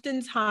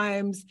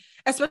oftentimes,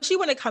 especially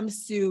when it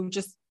comes to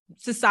just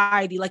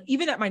society, like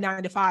even at my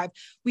 9 to 5,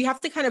 we have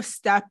to kind of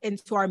step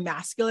into our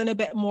masculine a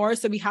bit more.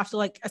 So we have to,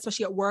 like,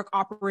 especially at work,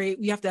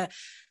 we have to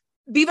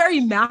be very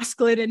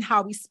masculine in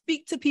how we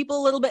speak to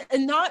people a little bit,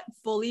 and not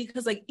fully,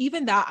 because like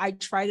even that, I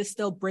try to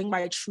still bring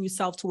my true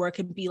self to work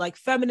and be like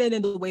feminine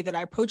in the way that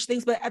I approach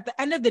things. But at the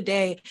end of the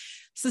day,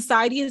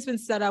 society has been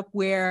set up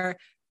where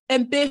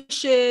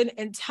ambition,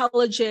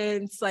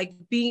 intelligence, like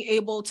being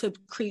able to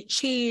create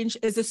change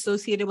is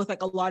associated with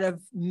like a lot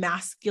of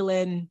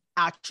masculine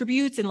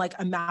attributes and like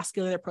a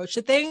masculine approach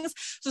to things.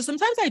 So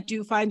sometimes I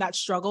do find that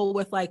struggle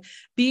with like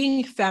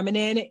being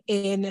feminine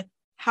in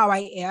how I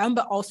am,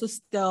 but also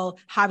still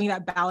having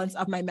that balance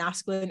of my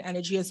masculine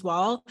energy as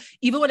well.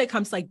 Even when it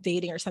comes to like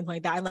dating or something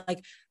like that, I'm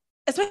like,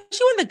 especially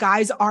when the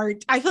guys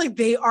aren't, I feel like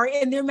they are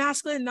in their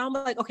masculine. And now I'm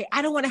like, okay,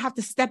 I don't want to have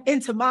to step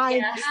into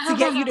mine to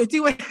get you to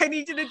do what I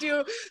need you to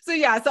do. So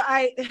yeah, so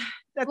I think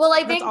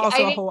that's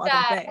also a whole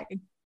other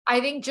thing.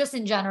 I think just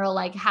in general,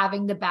 like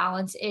having the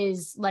balance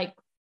is like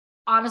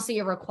honestly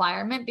a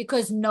requirement,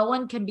 because no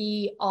one can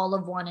be all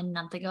of one and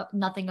nothing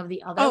of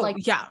the other.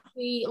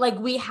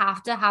 We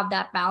have to have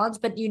that balance.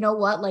 But you know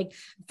what, like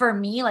for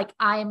me, like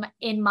I'm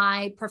in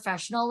my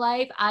professional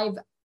life, I've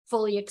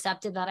fully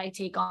accepted that I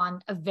take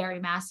on a very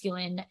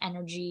masculine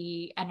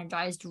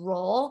energized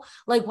role.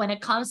 Like when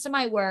it comes to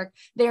my work,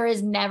 there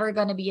is never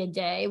going to be a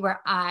day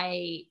where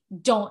I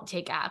don't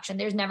take action.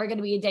 There's never going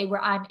to be a day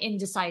where I'm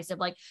indecisive.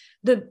 Like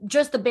the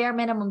bare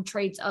minimum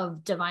traits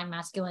of divine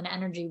masculine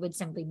energy would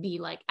simply be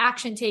like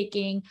action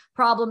taking,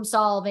 problem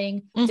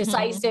solving,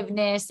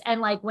 decisiveness.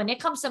 And like when it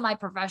comes to my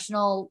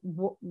professional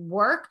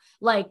work,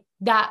 like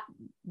that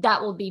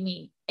will be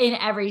me in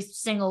every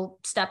single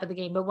step of the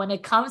game. But when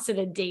it comes to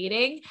the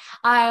dating,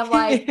 I'm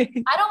like,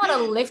 I don't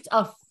want to lift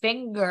a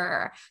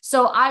finger.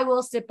 So I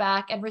will sit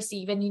back and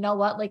receive. And you know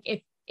what?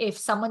 Like if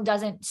someone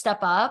doesn't step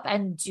up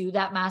and do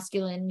that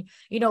masculine,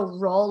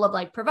 role of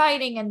like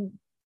providing and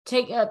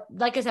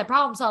like I said,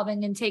 problem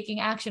solving and taking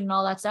action and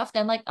all that stuff,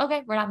 then like,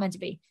 okay, we're not meant to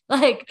be.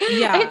 Like,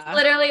 it's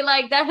literally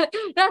like that.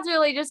 That's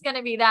really just going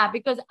to be that,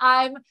 because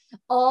I'm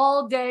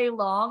all day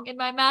long in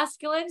my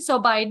masculine. So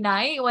by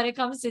night, when it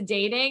comes to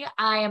dating,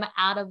 I am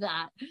out of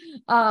that.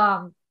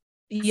 I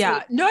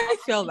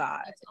feel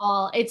that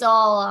it's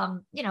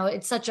all,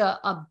 it's such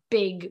a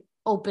big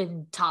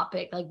open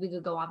topic. Like we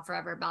could go on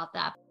forever about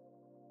that.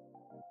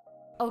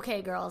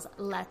 Okay, girls,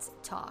 let's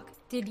talk.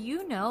 Did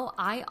you know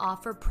I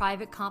offer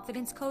private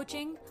confidence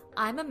coaching?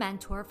 I'm a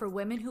mentor for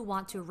women who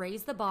want to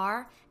raise the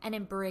bar and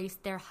embrace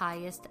their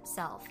highest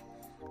self.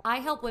 I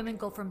help women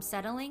go from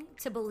settling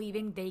to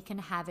believing they can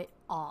have it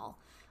all.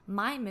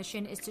 My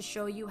mission is to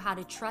show you how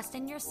to trust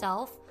in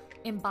yourself,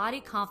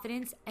 embody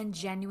confidence, and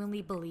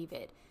genuinely believe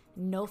it.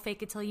 No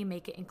fake it till you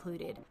make it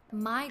included.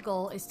 My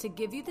goal is to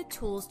give you the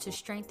tools to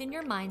strengthen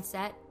your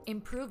mindset,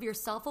 improve your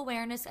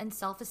self-awareness and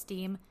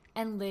self-esteem,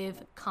 and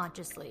live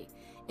consciously.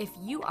 If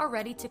you are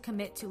ready to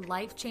commit to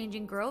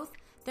life-changing growth,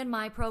 then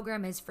my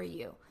program is for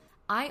you.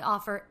 I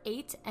offer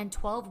 8 and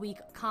 12-week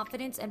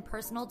confidence and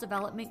personal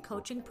development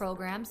coaching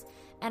programs,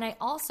 and I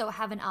also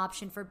have an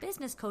option for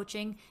business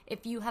coaching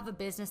if you have a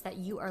business that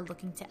you are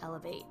looking to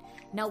elevate.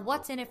 Now,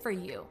 what's in it for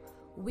you?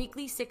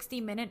 Weekly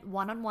 60-minute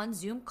one-on-one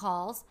Zoom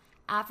calls,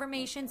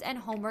 affirmations and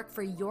homework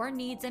for your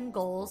needs and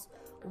goals,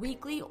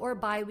 weekly or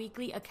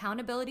bi-weekly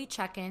accountability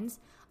check-ins,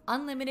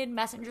 unlimited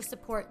messenger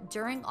support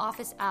during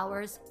office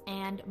hours,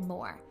 and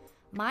more.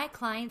 My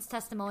clients'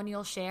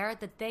 testimonials share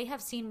that they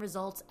have seen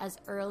results as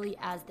early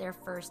as their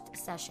first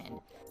session.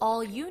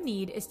 All you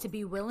need is to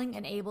be willing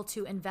and able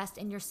to invest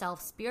in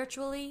yourself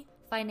spiritually,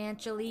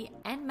 financially,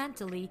 and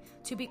mentally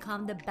to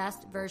become the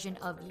best version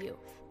of you.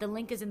 The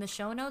link is in the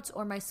show notes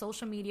or my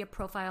social media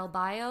profile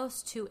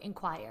bios to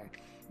inquire.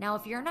 Now,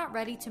 if you're not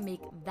ready to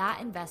make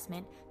that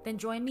investment, then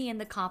join me in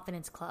the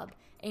Confidence Club,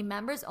 a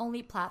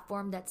members-only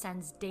platform that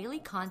sends daily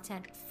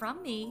content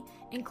from me,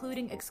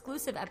 including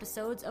exclusive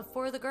episodes of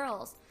For the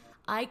Girls.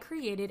 I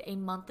created a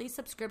monthly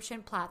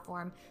subscription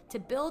platform to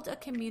build a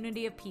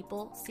community of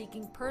people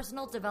seeking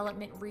personal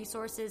development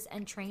resources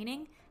and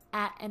training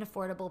at an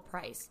affordable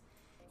price.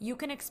 You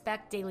can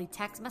expect daily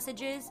text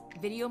messages,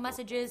 video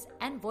messages,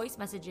 and voice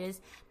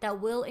messages that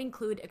will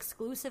include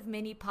exclusive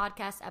mini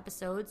podcast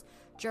episodes,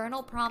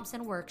 journal prompts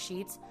and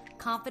worksheets,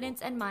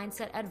 confidence and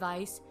mindset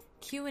advice,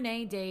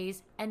 Q&A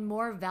days, and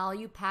more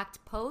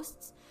value-packed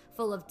posts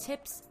full of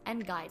tips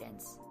and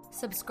guidance.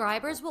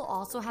 Subscribers will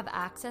also have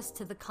access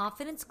to the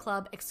Confidence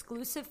Club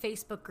exclusive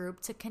Facebook group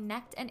to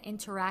connect and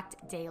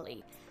interact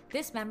daily.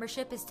 This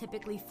membership is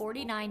typically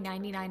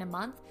 $49.99 a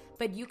month,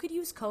 but you could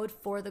use code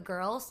For The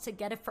Girls to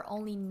get it for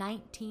only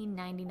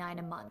 $19.99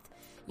 a month.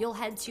 You'll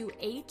head to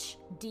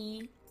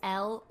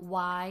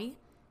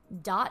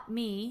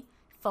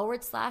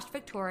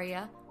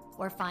hdly.me/Victoria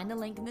or find the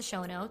link in the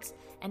show notes,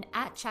 and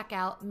at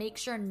checkout, make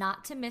sure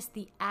not to miss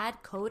the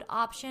add code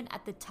option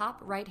at the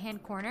top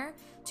right-hand corner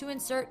to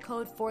insert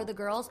code For The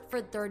Girls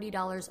for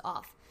 $30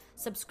 off.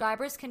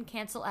 Subscribers can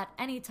cancel at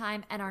any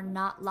time and are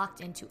not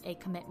locked into a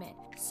commitment.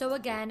 So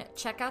again,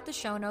 check out the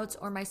show notes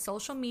or my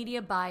social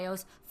media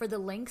bios for the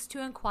links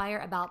to inquire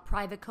about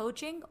private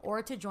coaching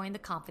or to join the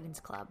Confidence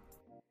Club.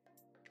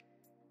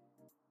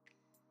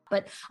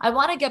 But I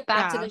want to get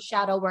back to the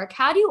shadow work.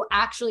 How do you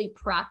actually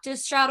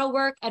practice shadow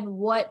work, and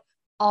what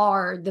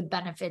are the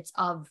benefits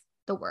of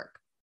the work?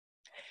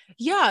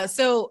 Yeah.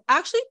 So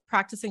actually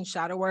practicing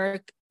shadow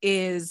work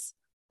is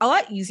a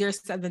lot easier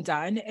said than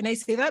done. And I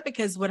say that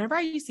because whenever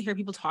I used to hear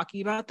people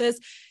talking about this,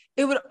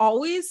 it would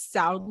always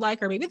sound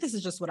like, or maybe this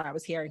is just what I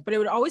was hearing, but it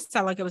would always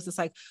sound like it was this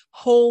like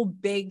whole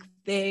big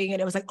thing.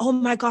 And it was like, oh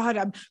my God,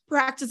 I'm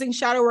practicing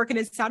shadow work. And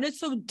it sounded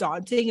so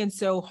daunting and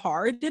so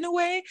hard in a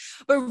way.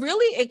 But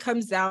really it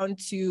comes down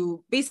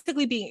to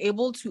basically being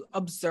able to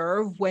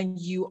observe when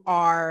you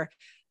are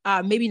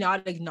maybe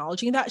not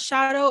acknowledging that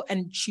shadow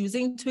and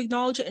choosing to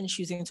acknowledge it and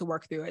choosing to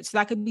work through it. So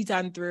that could be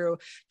done through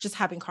just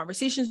having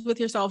conversations with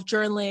yourself,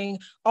 journaling,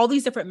 all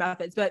these different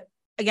methods. But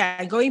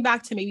again, going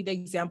back to maybe the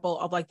example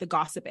of like the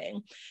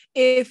gossiping,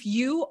 if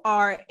you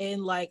are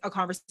in like a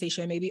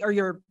conversation, maybe, or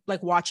you're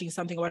like watching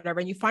something or whatever,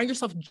 and you find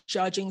yourself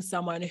judging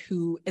someone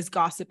who is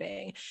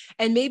gossiping,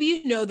 and maybe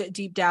you know that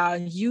deep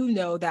down, you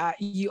know that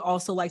you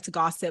also like to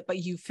gossip, but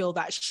you feel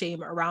that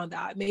shame around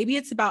that. Maybe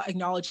it's about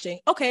acknowledging,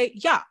 okay,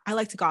 yeah, I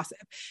like to gossip.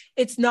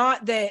 It's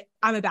not that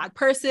I'm a bad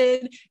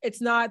person.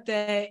 It's not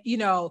that, you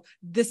know,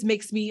 this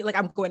makes me like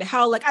I'm going to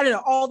hell. Like, I don't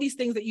know, all these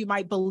things that you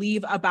might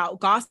believe about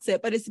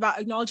gossip, but it's about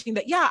acknowledging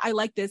that, yeah, I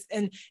like this.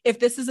 And if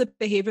this is a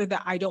behavior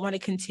that I don't want to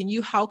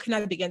continue, how can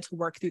I begin to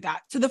work through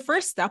that? So the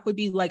first step would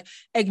be like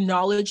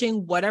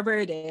acknowledging whatever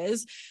it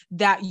is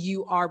that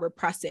you are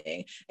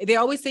repressing. They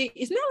always say,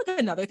 isn't that like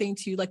another thing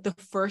too? Like the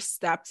first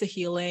step to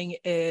healing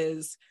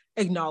is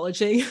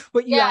acknowledging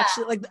what you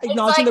actually like,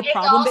 acknowledging the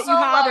problem that you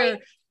have, or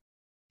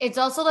it's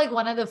also like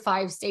one of the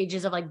 5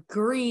 stages of like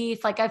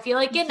grief. Like I feel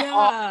like in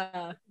all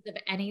of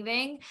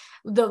anything,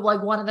 the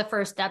like one of the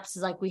first steps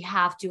is like we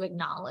have to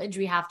acknowledge,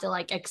 we have to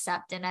like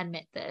accept and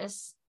admit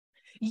this.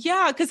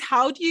 Yeah, because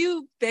how do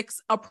you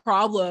fix a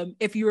problem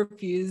if you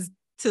refuse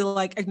to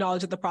like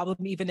acknowledge that the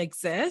problem even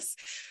exists?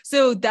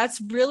 So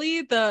that's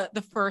really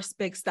the first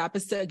big step,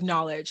 is to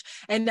acknowledge.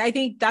 And I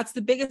think that's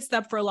the biggest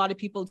step for a lot of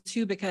people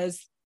too,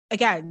 because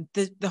again,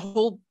 the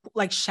whole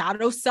like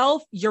shadow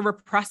self, you're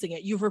repressing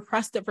it. You've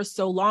repressed it for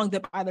so long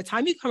that by the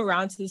time you come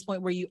around to this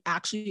point where you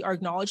actually are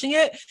acknowledging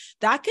it,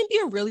 that can be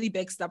a really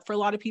big step for a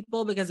lot of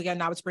people, because again,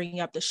 now it's bringing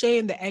up the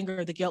shame, the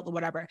anger, the guilt,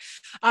 whatever.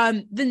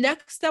 The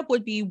next step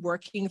would be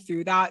working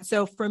through that.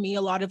 So for me,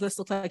 a lot of this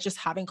looks like just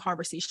having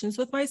conversations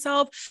with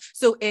myself.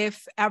 So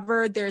if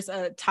ever there's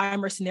a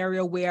time or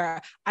scenario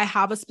where I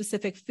have a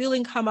specific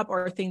feeling come up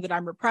or a thing that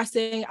I'm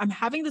repressing, I'm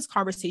having this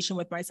conversation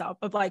with myself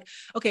of like,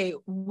 okay,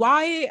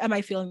 why am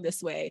I feeling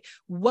this way?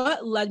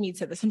 What led me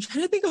to this? I'm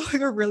trying to think of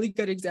like a really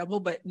good example,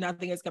 but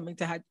nothing is coming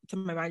to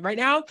my mind right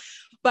now.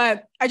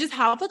 But I just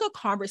have like a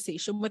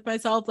conversation with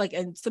myself, like,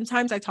 and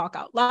sometimes I talk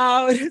out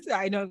loud.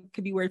 I know it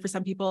could be weird for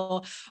some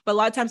people, but a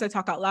lot of times I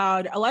talk out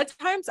loud. A lot of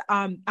times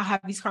I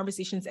have these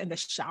conversations in the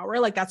shower.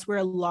 Like that's where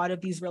a lot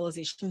of these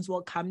realizations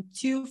will come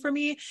to for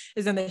me,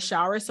 is in the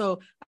shower. So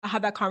I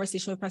have that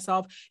conversation with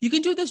myself. You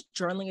can do this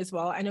journaling as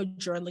well. I know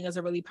journaling is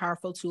a really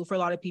powerful tool for a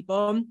lot of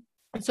people.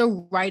 And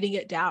so writing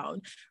it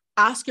down,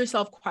 ask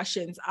yourself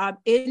questions.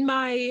 In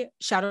my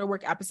shadow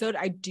work episode,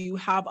 I do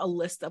have a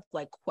list of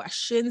like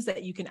questions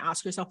that you can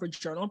ask yourself for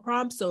journal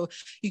prompts. So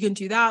you can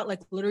do that,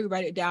 like literally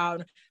write it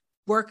down,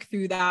 work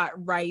through that,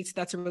 right?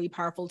 That's a really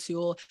powerful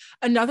tool.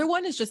 Another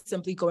one is just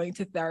simply going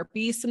to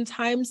therapy.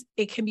 Sometimes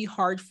it can be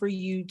hard for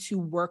you to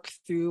work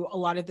through a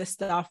lot of this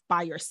stuff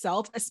by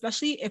yourself,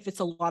 especially if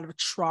it's a lot of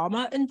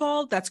trauma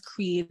involved that's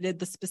created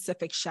the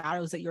specific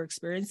shadows that you're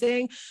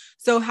experiencing.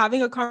 So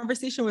having a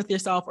conversation with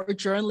yourself or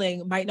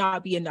journaling might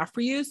not be enough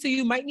for you. So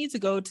you might need to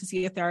go to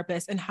see a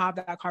therapist and have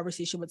that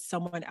conversation with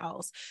someone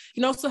else.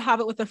 You can also have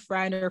it with a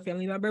friend or a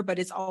family member, but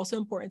it's also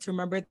important to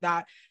remember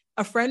that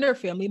a friend or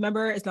family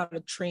member is not a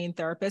trained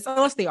therapist,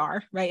 unless they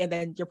are, right? And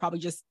then you're probably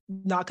just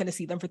not going to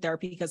see them for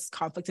therapy because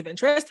conflict of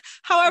interest.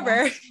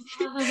 However,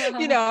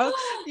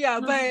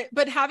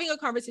 but having a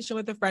conversation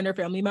with a friend or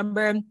family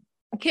member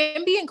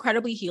can be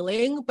incredibly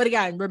healing. But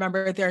again,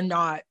 remember, they're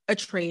not a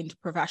trained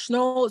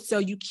professional. So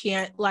you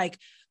can't like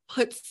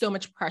put so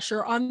much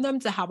pressure on them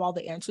to have all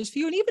the answers for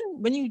you. And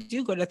even when you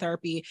do go to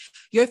therapy,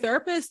 your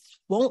therapist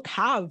won't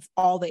have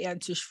all the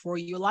answers for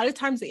you. A lot of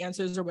times the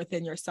answers are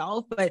within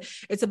yourself, but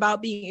it's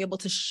about being able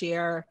to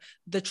share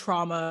the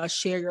trauma,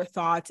 share your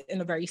thoughts in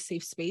a very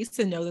safe space,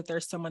 and know that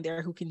there's someone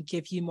there who can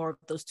give you more of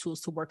those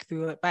tools to work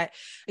through it. But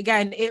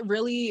again, it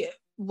really,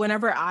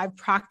 whenever I've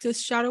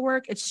practiced shadow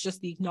work, it's just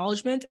the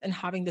acknowledgement and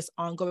having this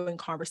ongoing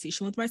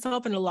conversation with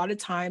myself. And a lot of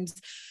times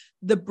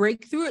the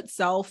breakthrough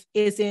itself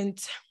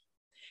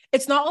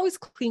it's not always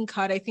clean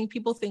cut. I think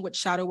people think with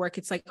shadow work,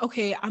 it's like,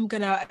 okay, I'm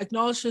going to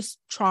acknowledge this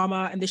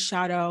trauma and this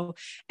shadow,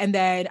 and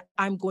then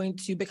I'm going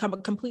to become a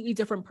completely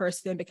different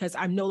person because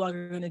I'm no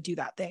longer going to do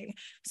that thing.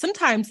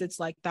 Sometimes it's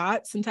like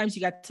that. Sometimes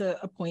you get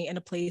to a point in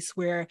a place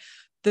where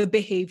the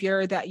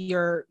behavior that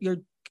you're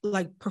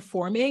like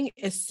performing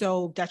is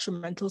so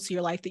detrimental to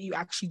your life that you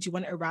actually do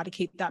want to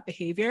eradicate that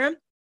behavior.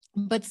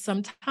 But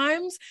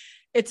sometimes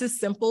it's as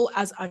simple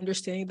as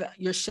understanding that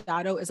your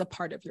shadow is a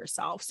part of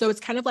yourself. So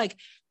it's kind of like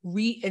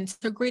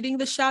reintegrating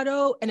the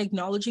shadow and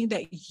acknowledging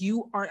that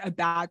you aren't a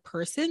bad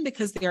person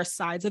because there are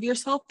sides of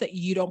yourself that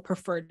you don't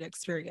prefer to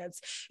experience.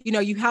 You know,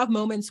 you have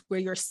moments where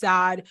you're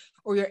sad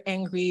or you're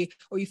angry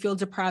or you feel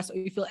depressed or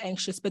you feel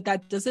anxious, but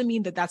that doesn't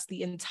mean that that's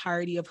the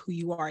entirety of who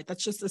you are.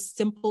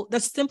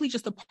 That's simply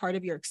just a part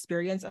of your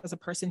experience as a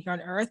person here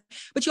on earth.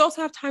 But you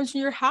also have times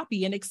when you're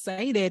happy and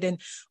excited and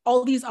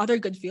all these other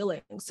good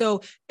feelings.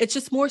 So it's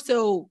just more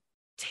so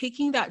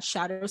taking that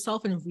shadow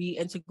self and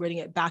reintegrating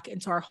it back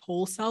into our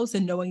whole selves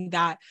and knowing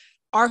that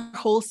our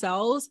whole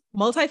selves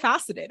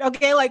multifaceted.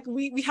 Okay. Like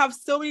we have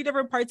so many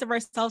different parts of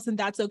ourselves, and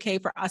that's okay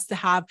for us to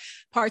have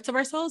parts of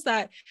ourselves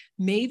that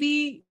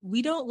maybe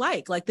we don't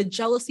like the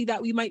jealousy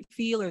that we might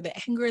feel or the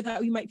anger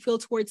that we might feel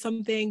towards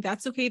something.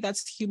 That's okay.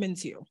 That's human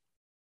too.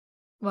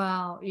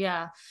 Wow.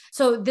 Yeah.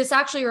 So this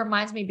actually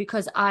reminds me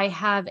because I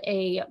have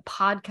a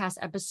podcast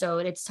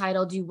episode. It's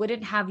titled, "You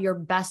Wouldn't Have Your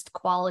Best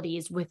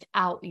Qualities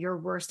Without Your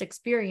Worst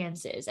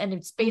Experiences." And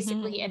it's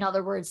basically, in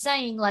other words,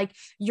 saying like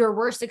your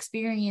worst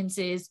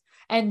experiences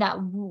and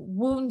that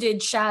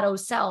wounded shadow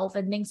self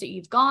and things that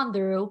you've gone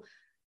through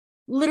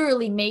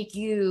literally make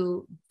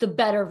you the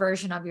better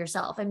version of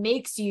yourself and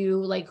makes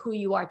you like who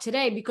you are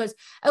today, because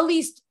at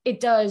least it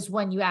does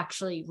when you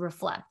actually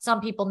reflect.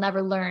 Some people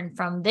never learn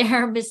from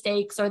their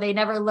mistakes, or they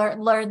never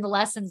learn the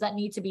lessons that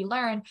need to be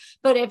learned.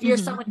 But if you're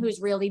someone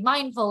who's really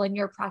mindful and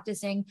you're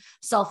practicing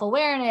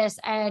self-awareness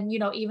and, you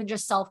know, even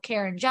just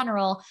self-care in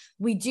general,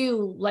 we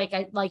do, like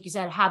you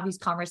said, have these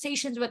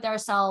conversations with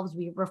ourselves.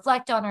 We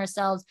reflect on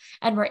ourselves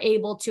and we're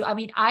able to,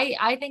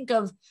 I think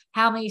of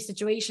how many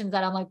situations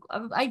that I'm like,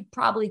 I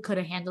probably could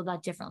have handled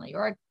that differently,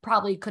 or I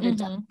probably could have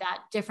done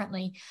that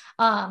differently.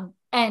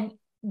 And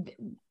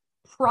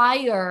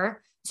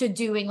prior to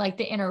doing like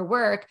the inner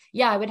work,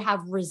 I would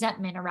have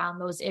resentment around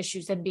those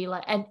issues and be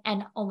like,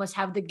 and almost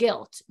have the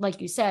guilt, like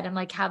you said, and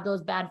like have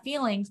those bad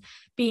feelings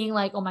being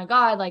like, oh my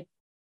God, like,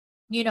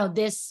 you know,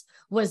 this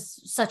was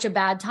such a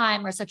bad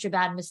time or such a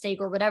bad mistake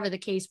or whatever the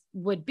case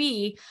would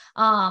be.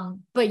 But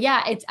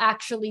it's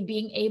actually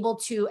being able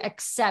to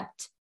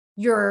accept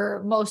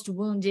your most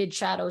wounded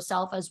shadow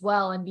self as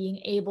well, and being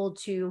able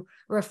to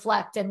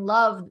reflect and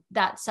love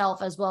that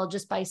self as well,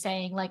 just by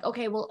saying like,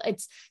 okay, well,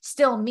 it's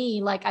still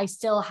me. Like I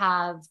still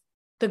have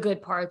the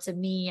good parts of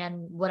me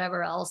and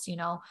whatever else, you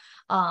know.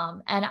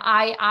 And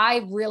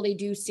I really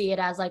do see it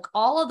as like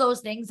all of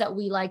those things that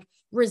we like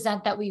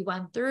resent that we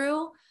went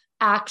through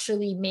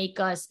actually make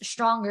us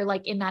stronger.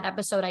 Like in that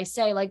episode, I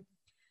say like,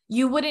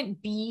 you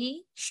wouldn't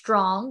be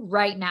strong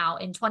right now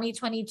in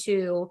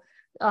 2022.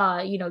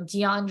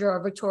 Dheandra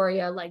or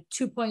Victoria, like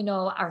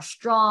 2.0, our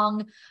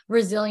strong,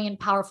 resilient,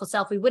 powerful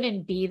self. We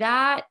wouldn't be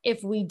that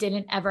if we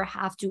didn't ever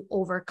have to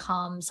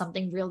overcome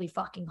something really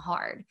fucking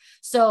hard.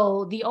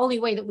 So the only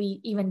way that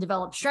we even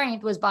developed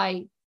strength was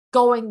by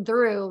going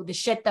through the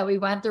shit that we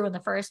went through in the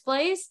first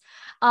place.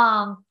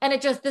 And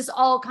it just, this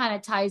all kind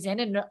of ties in,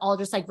 and it all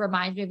just like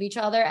reminds me of each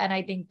other. And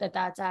I think that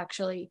that's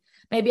actually,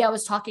 maybe I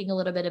was talking a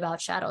little bit about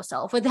shadow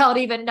self without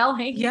even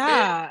knowing.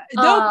 Yeah,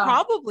 no,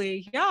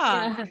 probably.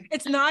 Yeah.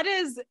 It's not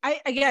as,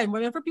 again,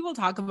 whenever people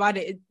talk about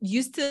it, it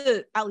used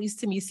to, at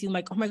least to me, seem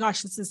like, oh my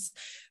gosh, this is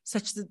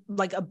such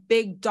like a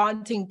big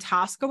daunting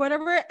task or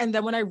whatever. And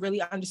then when I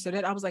really understood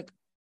it, I was like,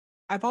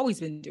 I've always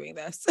been doing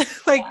this.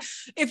 Like,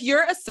 if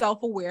you're a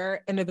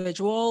self-aware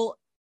individual,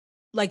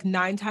 like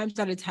 9 times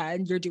out of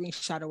 10, you're doing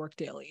shadow work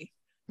daily.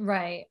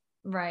 Right.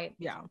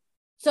 Yeah.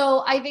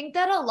 So I think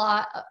that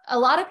a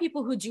lot of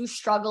people who do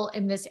struggle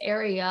in this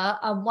area,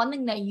 one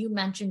thing that you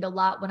mentioned a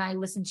lot when I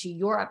listened to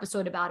your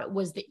episode about it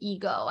was the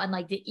ego, and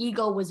like the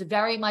ego was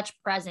very much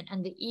present,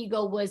 and the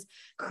ego was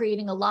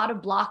creating a lot of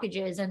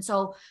blockages. And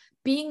so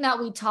being that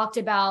we talked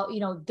about,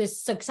 you know,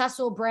 this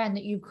successful brand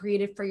that you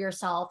created for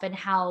yourself, and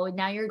how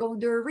now you're going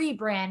through a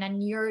rebrand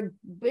and you're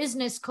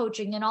business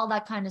coaching and all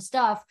that kind of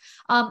stuff.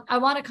 I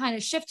want to kind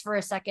of shift for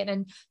a second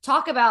and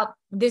talk about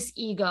this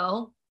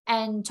ego,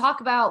 and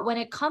talk about, when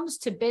it comes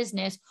to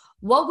business,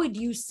 what would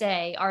you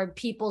say are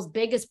people's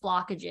biggest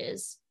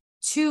blockages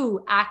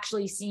to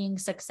actually seeing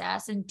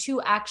success and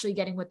to actually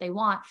getting what they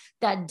want,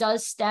 that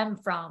does stem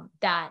from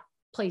that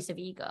place of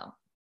ego?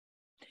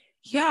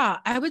 Yeah,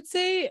 I would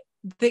say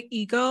the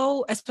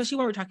ego, especially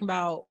when we're talking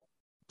about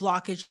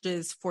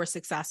blockages for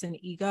success and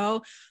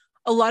ego,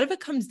 a lot of it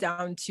comes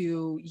down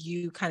to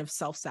you kind of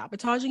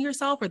self-sabotaging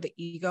yourself, or the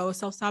ego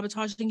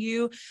self-sabotaging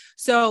you.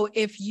 So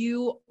if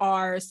you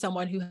are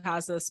someone who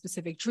has a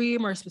specific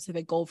dream or a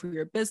specific goal for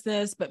your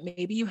business, but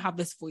maybe you have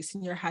this voice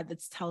in your head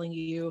that's telling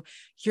you,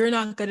 you're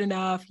not good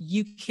enough,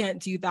 you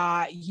can't do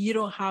that, you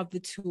don't have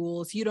the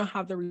tools, you don't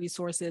have the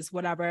resources,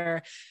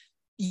 whatever,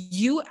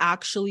 you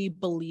actually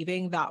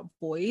believing that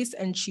voice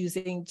and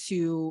choosing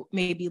to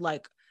maybe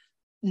like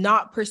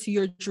not pursue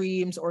your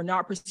dreams or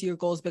not pursue your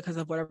goals because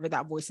of whatever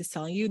that voice is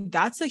telling you,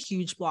 that's a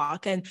huge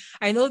block. And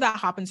I know that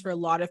happens for a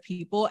lot of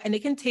people, and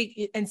it can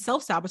take, and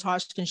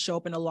self-sabotage can show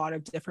up in a lot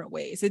of different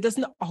ways. It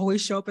doesn't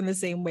always show up in the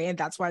same way, and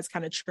that's why it's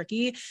kind of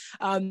tricky.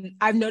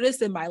 I've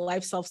noticed in my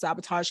life,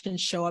 self-sabotage can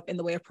show up in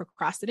the way of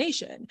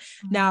procrastination.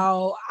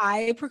 Now,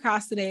 I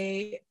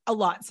procrastinate a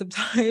lot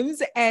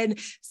sometimes, and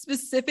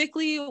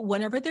specifically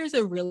whenever there's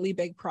a really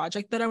big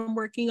project that I'm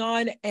working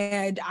on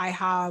and I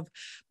have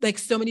like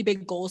so many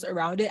big goals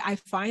around it, I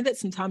find that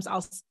sometimes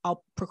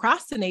I'll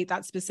procrastinate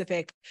that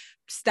specific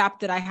step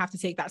that I have to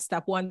take, that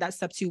step 1, that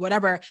step 2,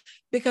 whatever,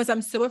 because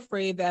I'm so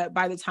afraid that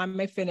by the time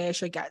I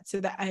finish or get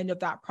to the end of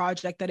that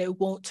project, that it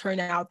won't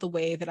turn out the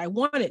way that I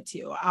want it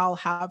to. I'll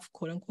have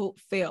quote unquote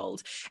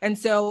failed. And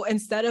so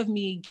instead of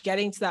me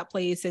getting to that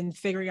place and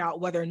figuring out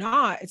whether or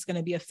not it's going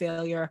to be a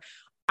failure,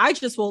 I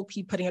just will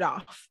keep putting it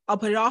off. I'll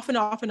put it off and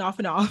off and off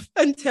and off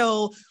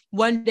until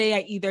one day I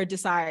either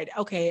decide,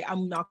 okay,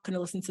 I'm not going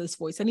to listen to this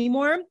voice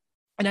anymore,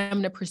 and I'm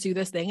going to pursue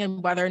this thing.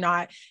 And whether or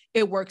not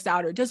it works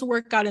out or doesn't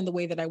work out in the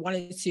way that I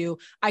wanted to,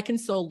 I can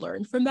still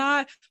learn from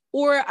that.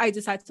 Or I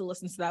decide to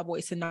listen to that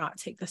voice and not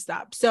take the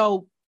step.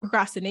 So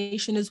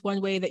procrastination is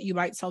one way that you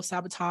might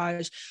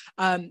self-sabotage.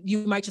 You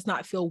might just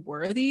not feel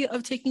worthy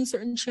of taking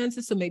certain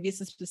chances. So maybe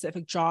it's a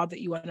specific job that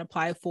you want to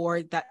apply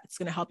for that's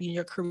going to help you in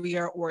your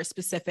career, or a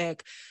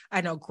specific,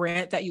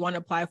 grant that you want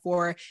to apply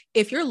for.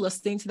 If you're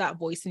listening to that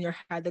voice in your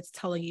head that's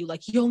telling you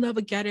like, you'll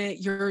never get it,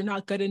 you're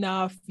not good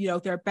enough,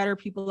 there are better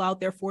people out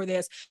there for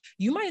this,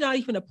 you might not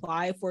even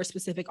apply for a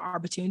specific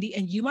opportunity,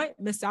 and you might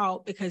miss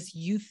out because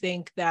you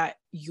think that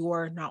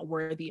you're not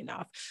worthy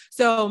enough.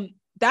 So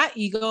that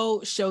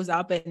ego shows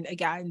up, and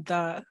again,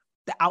 the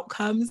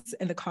outcomes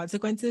and the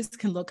consequences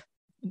can look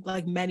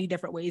like many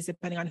different ways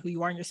depending on who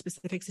you are in your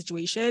specific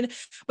situation.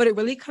 But it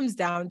really comes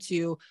down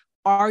to,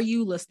 are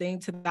you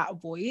listening to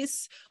that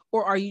voice,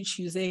 or are you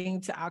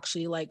choosing to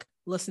actually like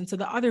listen to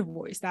the other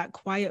voice, that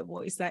quiet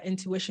voice, that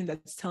intuition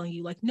that's telling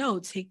you like, no,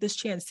 take this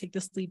chance, take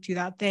this leap, do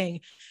that thing.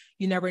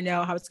 You never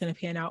know how it's going to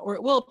pan out, or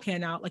it will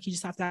pan out. Like, you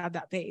just have to have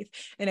that faith.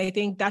 And I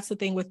think that's the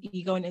thing with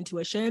ego and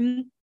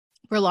intuition.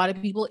 For a lot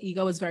of people,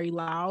 ego is very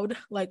loud.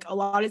 Like, a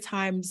lot of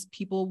times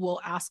people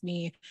will ask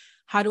me,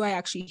 how do I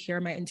actually hear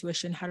my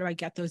intuition? How do I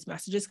get those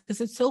messages? Because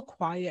it's so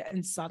quiet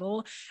and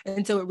subtle.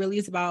 And so it really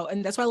is about,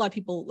 and that's why a lot of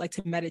people like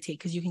to meditate,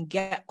 because you can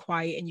get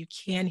quiet and you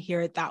can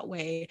hear it that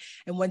way.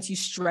 And once you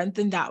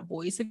strengthen that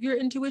voice of your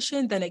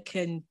intuition, then it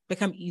can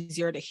become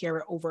easier to hear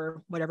it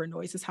over whatever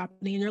noise is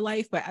happening in your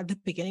life. But at the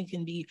beginning, it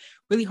can be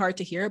really hard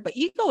to hear. But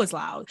ego is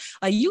loud.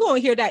 Like you gonna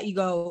hear that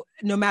ego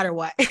no matter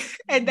what.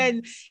 And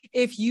then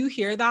if you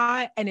hear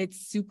that and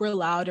it's super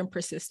loud and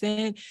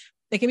persistent,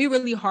 it can be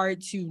really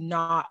hard to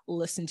not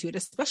listen to it,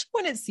 especially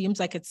when it seems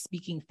like it's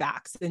speaking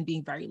facts and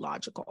being very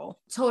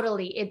logical.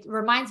 Totally. It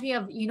reminds me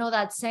of,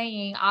 that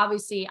saying,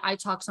 obviously I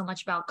talk so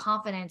much about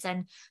confidence,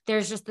 and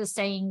there's just the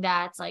saying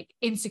that's like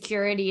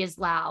insecurity is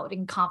loud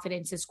and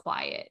confidence is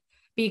quiet,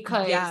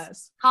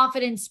 because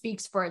confidence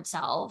speaks for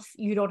itself.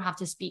 You don't have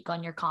to speak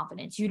on your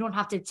confidence. You don't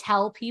have to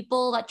tell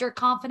people that you're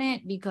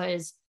confident,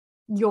 because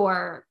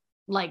your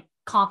like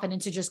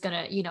confidence is just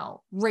gonna,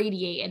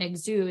 radiate and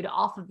exude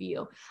off of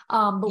you.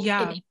 But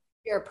an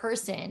insecure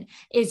person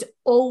is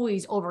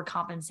always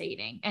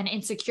overcompensating, and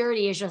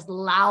insecurity is just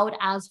loud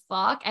as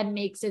fuck and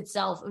makes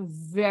itself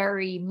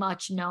very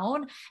much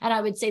known. And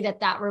I would say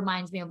that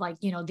reminds me of like,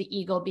 the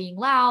ego being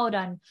loud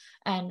and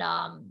had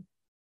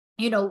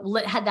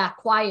that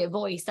quiet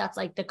voice. That's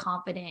like the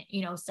confident,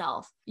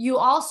 self.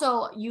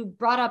 You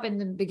brought up in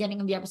the beginning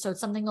of the episode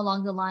something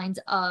along the lines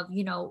of,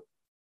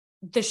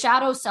 the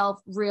shadow self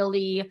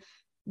really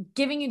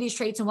giving you these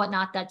traits and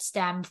whatnot that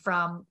stem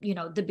from,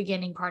 the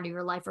beginning part of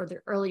your life or the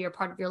earlier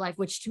part of your life,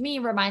 which to me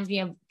reminds me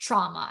of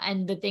trauma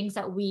and the things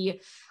that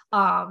we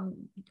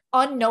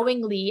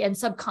unknowingly and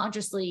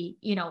subconsciously,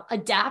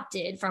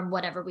 adapted from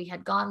whatever we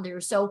had gone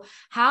through. So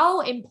how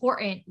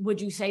important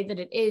would you say that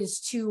it is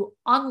to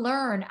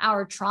unlearn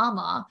our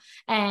trauma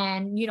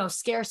and,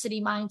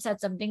 scarcity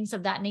mindsets and things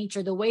of that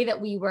nature, the way that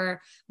we were,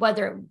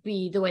 whether it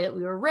be the way that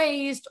we were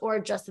raised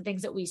or just the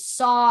things that we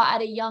saw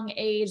at a young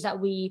age that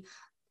we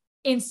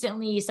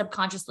instantly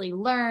subconsciously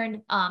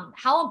learned?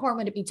 How important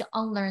would it be to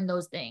unlearn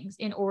those things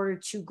in order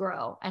to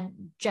grow and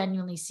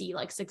genuinely see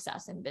like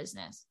success in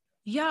business?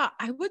 Yeah,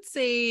 I would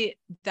say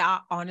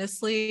that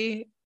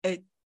honestly,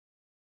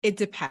 it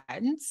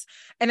depends.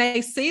 And I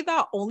say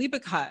that only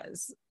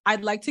because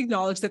I'd like to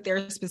acknowledge that there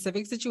are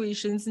specific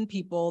situations and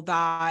people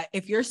that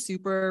if you're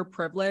super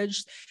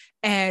privileged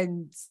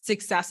and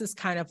success is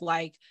kind of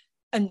like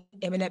an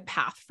imminent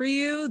path for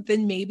you,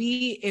 then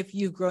maybe if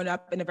you've grown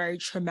up in a very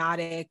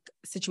traumatic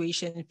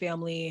situation,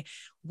 family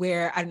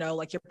where, I don't know,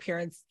 like your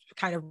parents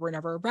kind of were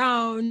never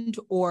around,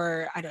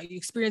 or I don't know, you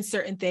experienced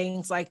certain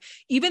things, like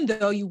even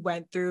though you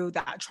went through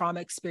that trauma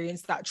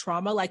experience, that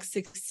trauma, like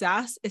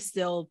success is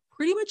still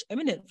pretty much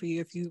imminent for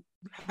you if you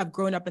have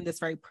grown up in this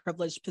very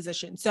privileged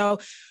position. So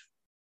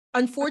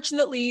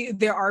unfortunately,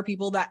 there are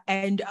people that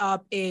end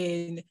up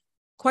in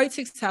quite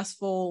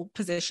successful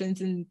positions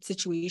and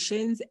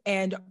situations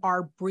and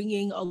are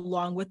bringing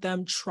along with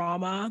them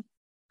trauma,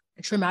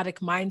 traumatic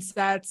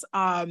mindsets,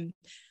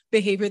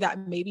 behavior that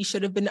maybe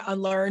should have been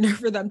unlearned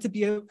for them to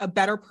be a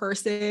better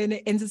person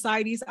in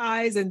society's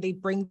eyes. And they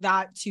bring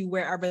that to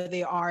wherever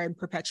they are and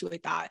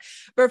perpetuate that.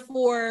 But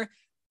for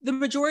the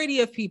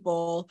majority of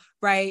people,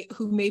 right,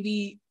 who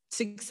maybe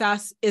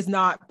success is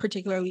not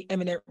particularly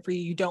imminent for you,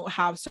 you don't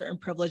have certain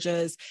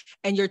privileges,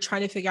 and you're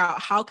trying to figure out,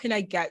 how can I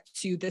get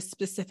to this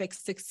specific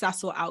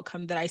successful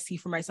outcome that I see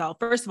for myself?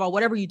 First of all,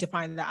 whatever you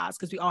define that as,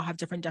 because we all have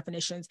different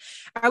definitions,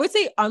 I would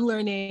say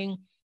unlearning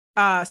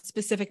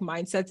specific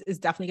mindsets is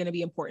definitely going to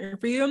be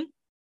important for you.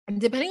 And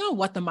depending on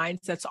what the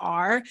mindsets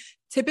are,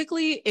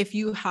 typically, if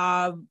you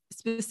have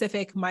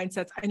specific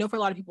mindsets, I know for a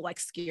lot of people, like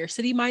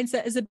scarcity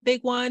mindset is a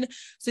big one.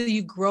 So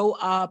you grow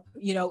up,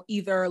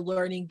 either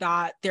learning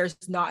that there's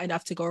not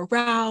enough to go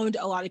around.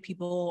 A lot of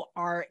people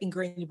are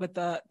ingrained with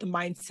the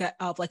mindset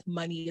of like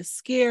money is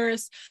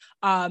scarce.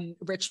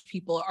 Rich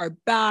people are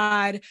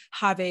bad.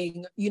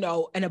 Having,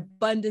 an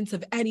abundance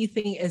of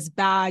anything is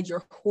bad.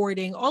 You're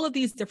hoarding, all of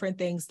these different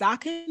things.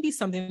 That can be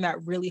something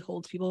that really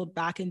holds people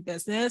back in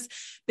business,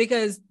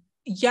 because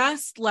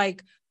yes,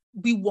 like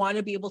we want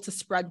to be able to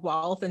spread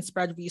wealth and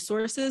spread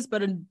resources.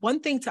 But one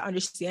thing to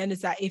understand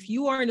is that if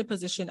you are in a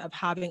position of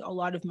having a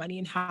lot of money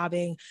and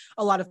having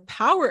a lot of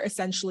power,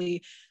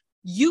 essentially,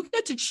 you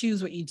get to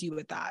choose what you do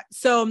with that.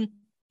 So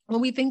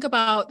when we think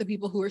about the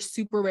people who are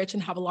super rich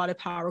and have a lot of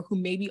power, who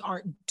maybe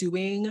aren't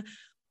doing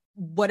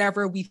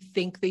whatever we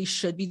think they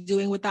should be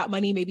doing with that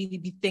money,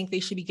 maybe we think they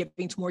should be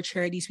giving to more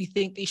charities, we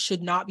think they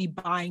should not be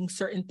buying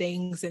certain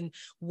things and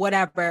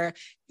whatever,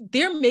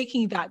 they're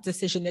making that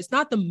decision. It's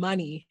not the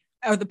money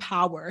or the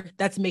power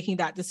that's making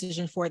that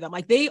decision for them.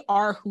 Like, they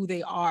are who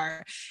they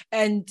are.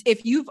 And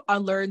if you've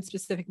unlearned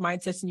specific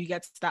mindsets and you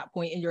get to that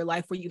point in your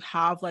life where you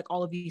have like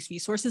all of these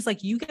resources,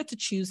 like you get to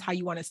choose how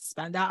you want to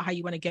spend that, how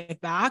you want to give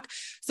back.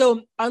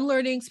 So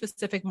unlearning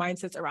specific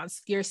mindsets around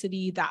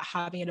scarcity, that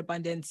having an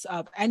abundance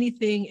of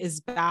anything is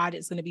bad,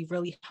 is going to be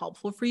really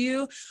helpful for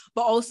you.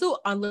 But also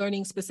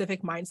unlearning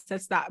specific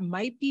mindsets that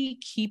might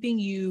be keeping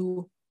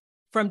you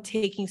from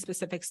taking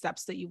specific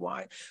steps that you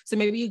want. So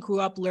maybe you grew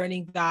up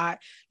learning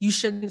that you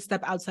shouldn't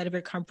step outside of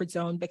your comfort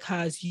zone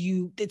because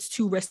it's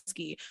too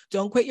risky.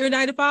 Don't quit your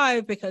 9 to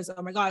 5 because,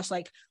 oh my gosh,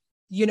 like,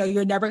 you know,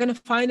 you're never going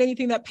to find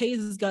anything that pays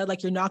as good.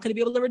 Like, you're not going to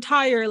be able to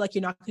retire. Like,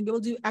 you're not going to be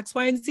able to do X,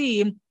 Y, and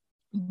Z.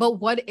 But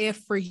what if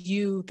for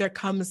you, there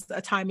comes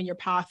a time in your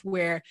path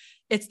where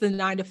it's the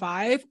 9 to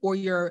 5 or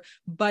your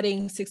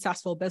budding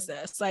successful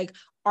business? Like,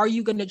 are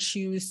you going to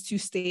choose to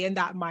stay in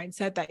that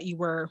mindset that you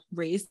were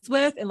raised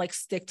with and like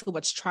stick to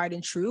what's tried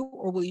and true?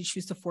 Or will you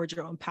choose to forge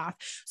your own path?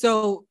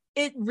 So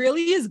it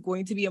really is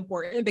going to be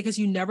important because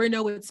you never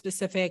know what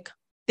specific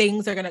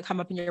things are going to come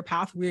up in your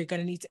path where you're going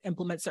to need to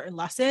implement certain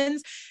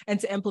lessons, and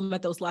to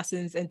implement those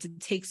lessons and to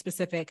take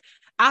specific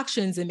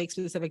actions and make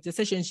specific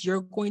decisions,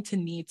 you're going to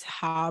need to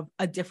have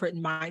a different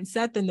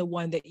mindset than the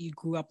one that you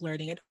grew up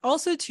learning. And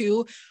also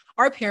too,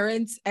 our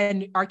parents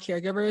and our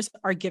caregivers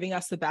are giving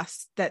us the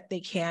best that they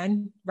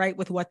can, right,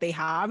 with what they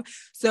have.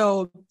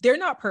 So they're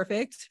not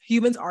perfect.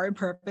 Humans are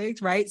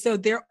imperfect, right? So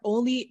they're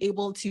only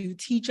able to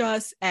teach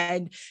us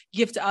and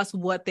give to us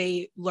what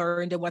they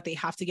learned and what they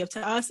have to give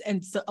to us.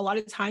 And so a lot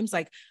of times,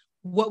 like,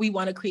 what we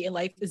want to create in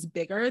life is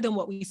bigger than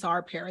what we saw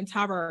our parents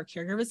have or our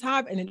caregivers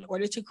have. And in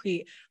order to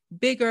create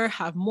bigger,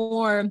 have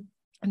more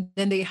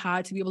than they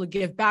had to be able to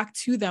give back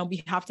to them,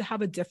 we have to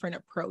have a different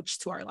approach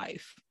to our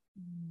life.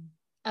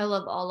 I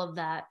love all of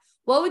that.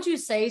 What would you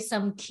say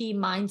some key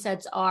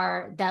mindsets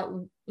are that,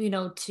 you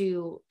know,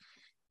 to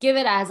give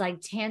it as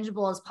like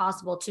tangible as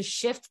possible to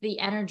shift the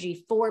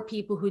energy for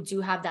people who do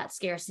have that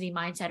scarcity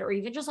mindset, or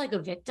even just like a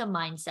victim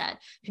mindset,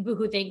 people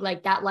who think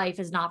like that life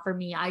is not for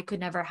me, I could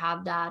never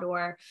have that,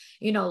 or,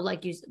 you know,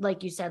 like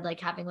you said,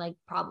 like having like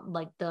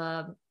like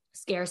the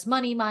scarce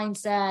money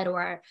mindset,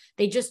 or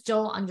they just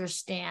don't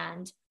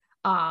understand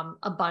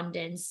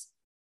abundance.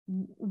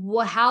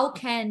 How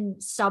can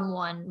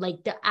someone,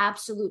 like the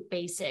absolute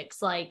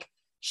basics, like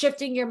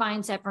shifting your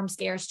mindset from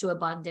scarce to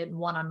abundant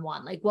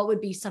one-on-one, like what would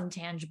be some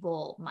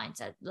tangible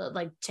mindset,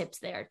 like tips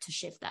there to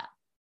shift that?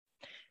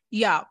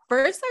 Yeah.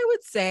 First, I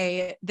would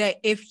say that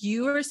if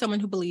you are someone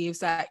who believes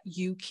that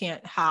you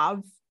can't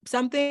have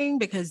something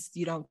because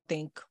you don't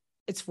think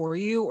it's for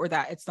you or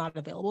that it's not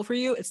available for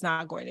you, it's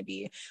not going to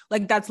be.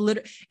 Like, it's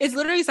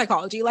literally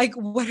psychology. Like,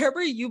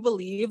 whatever you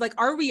believe, like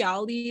our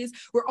realities,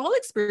 we're all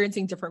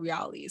experiencing different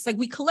realities. Like,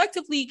 we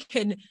collectively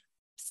can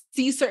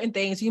see certain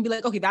things. You can be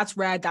like, okay, that's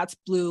red, that's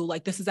blue,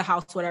 like this is a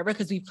house, whatever,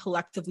 because we've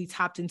collectively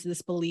tapped into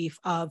this belief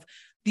of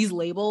these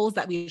labels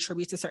that we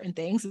attribute to certain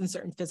things and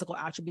certain physical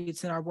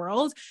attributes in our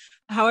world.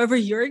 However,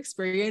 your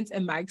experience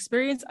and my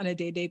experience on a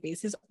day-to-day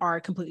basis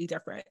are completely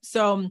different.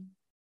 So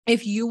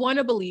if you want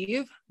to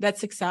believe that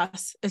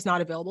success is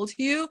not available to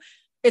you,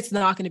 it's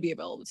not going to be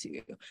available to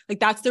you. Like,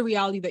 that's the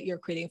reality that you're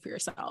creating for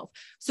yourself.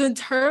 So in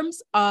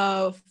terms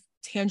of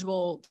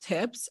tangible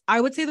tips,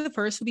 I would say that the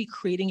first would be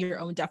creating your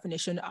own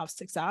definition of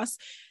success.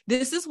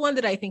 This is one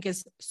that I think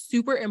is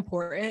super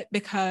important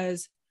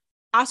because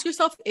ask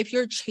yourself if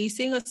you're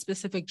chasing a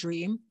specific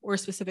dream or a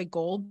specific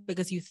goal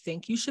because you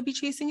think you should be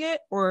chasing it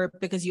or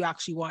because you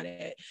actually want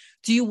it.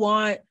 Do you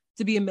want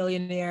to be a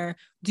millionaire?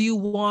 Do you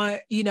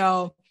want, you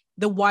know,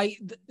 the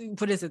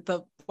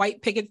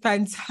white picket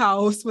fence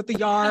house with the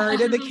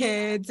yard and the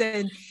kids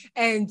and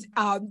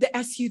the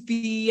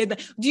SUV? And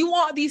do you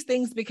want these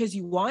things because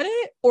you want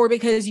it or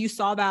because you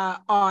saw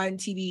that on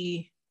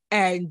TV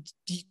and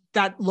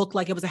that looked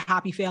like it was a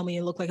happy family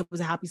and looked like it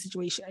was a happy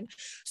situation?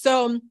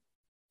 So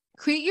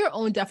create your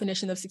own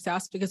definition of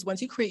success, because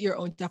once you create your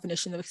own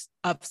definition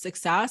of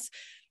success,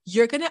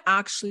 you're going to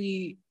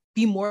actually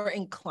be more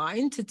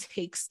inclined to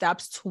take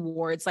steps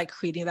towards like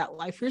creating that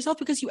life for yourself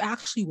because you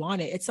actually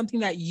want it. It's something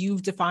that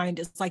you've defined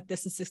as like,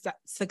 this is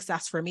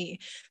success for me.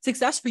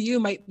 Success for you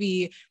might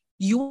be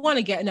you want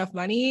to get enough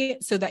money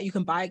so that you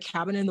can buy a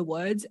cabin in the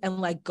woods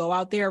and like go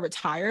out there,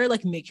 retire,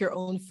 like make your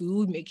own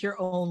food, make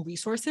your own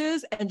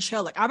resources and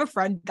chill. Like, I have a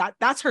friend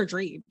that's her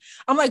dream.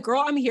 I'm like,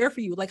 girl, I'm here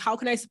for you. Like, how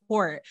can I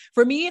support?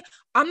 For me,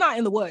 I'm not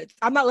in the woods.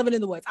 I'm not living in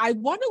the woods. I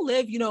want to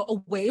live, you know,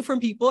 away from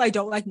people. I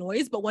don't like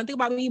noise, but one thing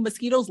about me,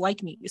 mosquitoes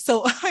like me.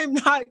 So I'm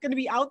not going to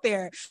be out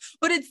there,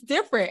 but it's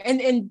different.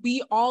 And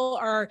we all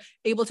are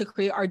able to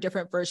create our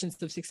different versions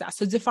of success.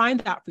 So define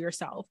that for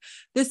yourself.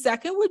 The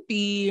second would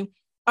be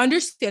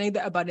understanding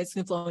that abundance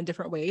can flow in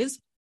different ways.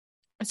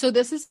 So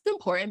this is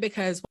important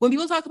because when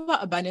people talk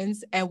about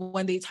abundance and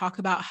when they talk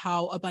about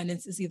how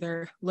abundance is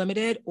either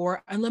limited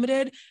or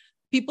unlimited,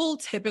 people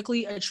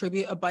typically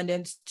attribute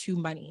abundance to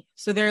money.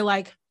 So they're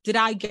like, did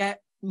I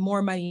get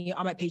more money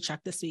on my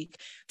paycheck this week?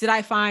 Did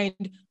I find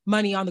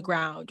money on the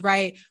ground,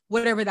 right?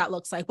 Whatever that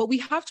looks like. But we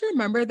have to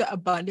remember that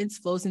abundance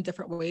flows in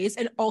different ways.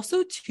 And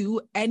also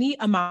too, any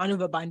amount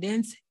of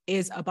abundance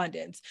is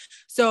abundance.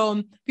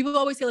 So people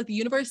always say like the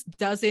universe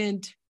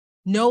doesn't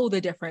know the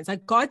difference.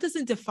 Like, God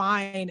doesn't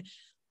define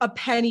a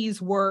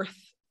penny's worth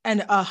and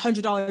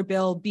 $100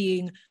 bill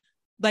being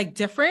like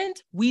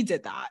different. We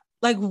did that.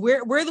 Like,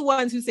 we're the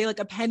ones who say like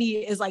a penny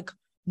is like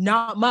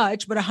not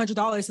much, but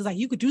 $100 is like,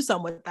 you could do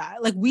something with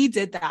that. Like we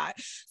did that.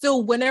 So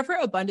whenever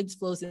abundance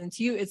flows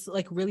into you, it's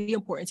like really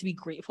important to be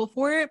grateful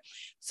for it.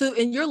 So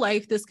in your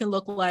life, this can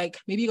look like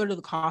maybe you go to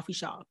the coffee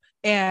shop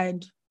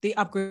and they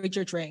upgrade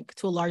your drink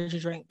to a larger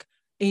drink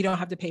and you don't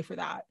have to pay for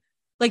that.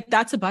 Like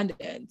that's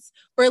abundance.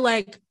 Or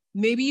like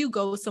maybe you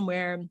go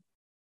somewhere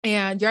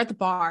and you're at the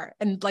bar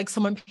and like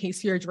someone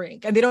pays for your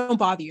drink and they don't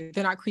bother you.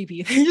 They're not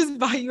creepy. They just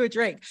buy you a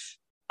drink.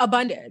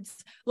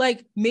 Abundance.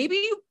 Like maybe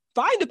you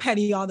find a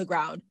penny on the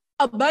ground.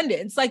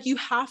 Abundance. Like you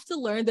have to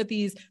learn that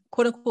these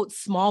quote unquote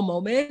small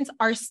moments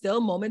are still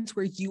moments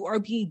where you are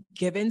being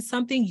given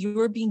something. You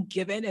are being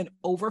given an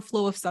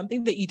overflow of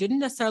something that you didn't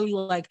necessarily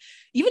like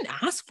even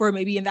ask for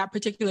maybe in that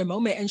particular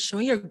moment, and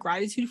showing your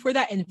gratitude for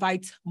that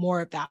invites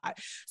more of that.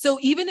 So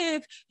even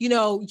if, you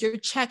know, your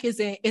check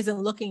isn't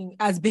looking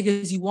as big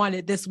as you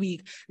wanted this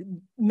week,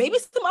 maybe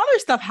some other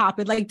stuff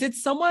happened. Like, did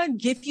someone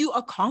give you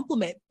a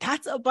compliment?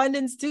 That's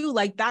abundance too.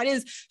 Like that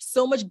is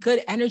so much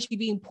good energy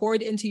being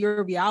poured into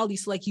your reality.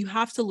 So like you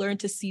have to learn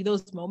to see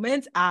those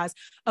moments as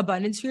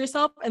abundance for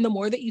yourself. And the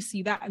more that you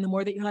see that and the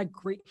more that you're like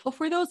grateful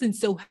for those and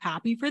so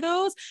happy for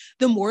those,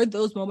 the more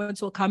those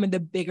moments will come and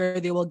the bigger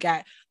they will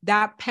get.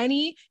 That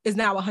penny is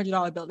now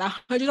 $100 bill. That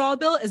 $100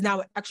 bill is now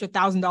an extra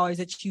 $1,000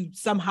 that you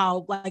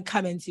somehow like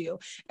come into.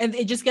 And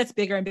it just gets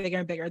bigger and bigger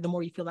and bigger the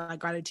more you feel that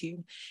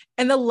gratitude.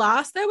 And the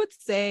last I would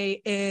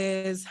say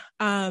is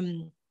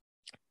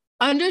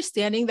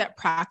understanding that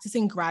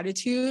practicing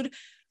gratitude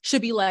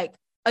should be like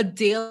a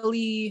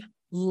daily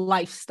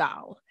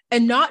lifestyle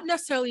and not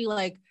necessarily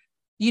like,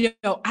 you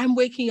know, I'm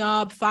waking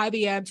up 5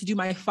 a.m. to do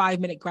my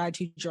 5-minute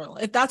gratitude journal.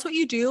 If that's what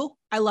you do,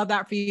 I love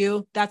that for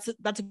you. That's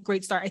a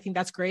great start. I think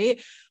that's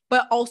great.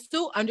 But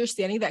also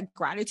understanding that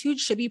gratitude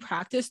should be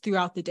practiced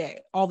throughout the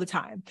day, all the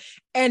time.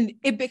 And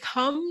it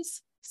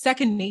becomes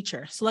second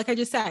nature. So like I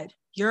just said,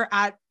 you're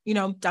at, you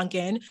know,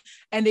 Dunkin'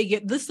 and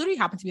this literally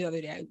happened to me the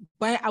other day,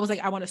 but I was like,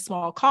 I want a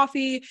small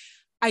coffee.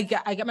 I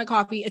get my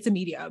coffee. It's a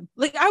medium.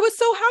 Like I was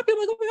so happy. I'm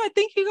like, oh my God,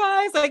 thank you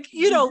guys. Like,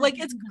 you know, like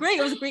it's great.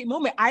 It was a great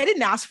moment. I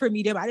didn't ask for a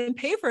medium. I didn't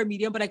pay for a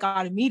medium, but I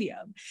got a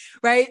medium.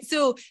 Right.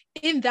 So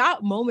in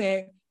that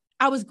moment,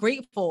 I was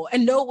grateful.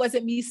 And no, it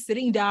wasn't me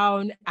sitting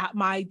down at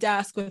my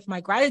desk with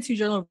my gratitude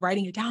journal,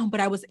 writing it down, but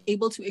I was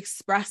able to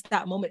express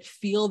that moment,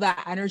 feel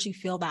that energy,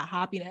 feel that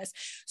happiness.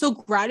 So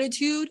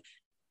gratitude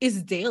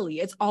is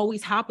daily. It's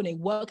always happening.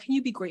 What can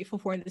you be grateful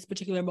for in this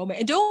particular moment?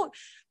 And don't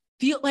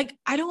feel like,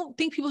 I don't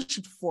think people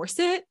should force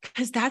it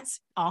because that's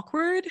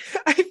awkward.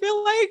 I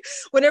feel like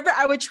whenever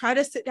I would try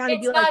to sit down and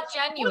be like, it's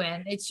not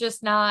genuine. It's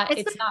just not,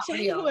 it's not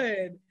genuine.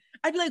 real.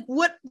 I'd be like,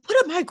 what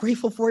am I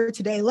grateful for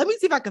today? Let me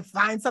see if I can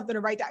find something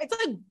to write down. It's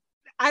like,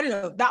 I don't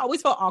know. That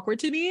always felt awkward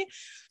to me.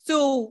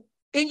 So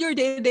in your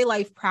day-to-day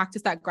life,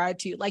 practice that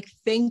gratitude, like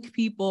thank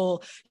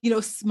people, you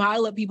know,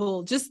 smile at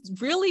people, just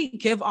really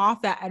give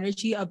off that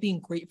energy of being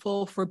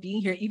grateful for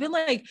being here. Even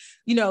like,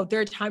 you know,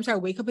 there are times where I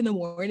wake up in the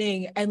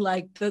morning and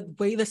like the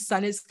way the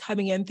sun is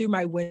coming in through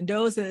my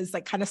windows and it's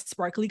like kind of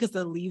sparkly because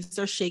the leaves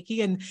are shaking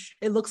and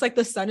it looks like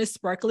the sun is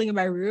sparkling in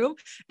my room.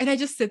 And I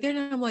just sit there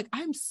and I'm like,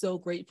 I'm so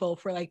grateful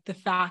for like the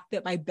fact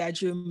that my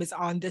bedroom is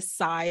on this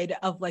side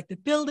of like the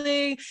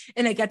building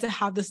and I get to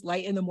have this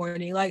light in the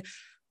morning. Like,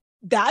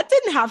 that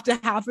didn't have to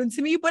happen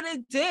to me, but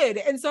it did.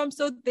 And so I'm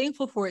so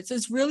thankful for it. So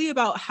it's really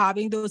about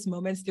having those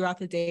moments throughout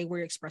the day where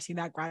you're expressing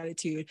that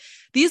gratitude.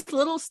 These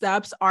little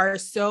steps are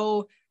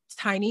so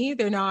tiny.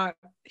 They're not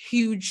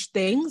huge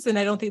things. And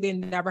I don't think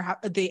they ever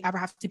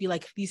have to be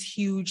like these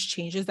huge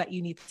changes that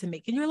you need to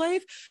make in your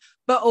life.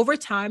 But over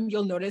time,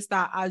 you'll notice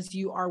that as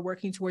you are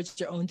working towards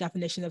your own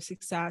definition of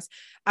success,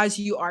 as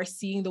you are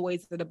seeing the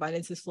ways that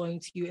abundance is flowing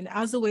to you, and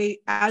as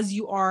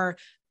you are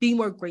being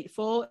more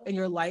grateful in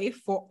your life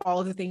for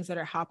all of the things that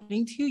are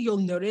happening to you, you'll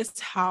notice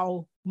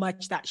how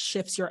much that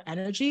shifts your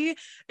energy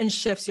and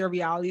shifts your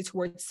reality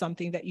towards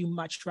something that you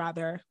much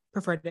rather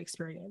prefer to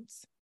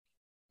experience.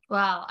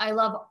 Wow. I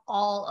love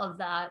all of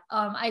that.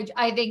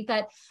 I think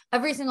that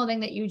every single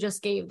thing that you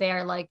just gave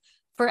there, like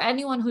for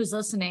anyone who's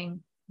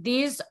listening,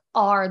 these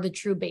are the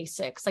true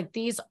basics. Like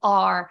these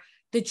are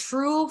the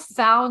true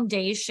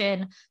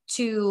foundation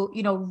to,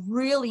 you know,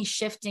 really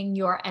shifting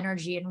your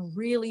energy and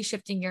really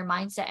shifting your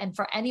mindset. And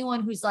for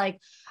anyone who's like,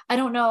 I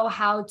don't know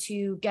how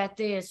to get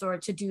this or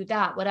to do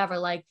that, whatever,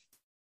 like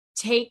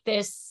take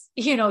this,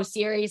 you know,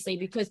 seriously,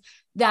 because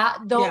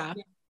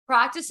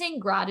practicing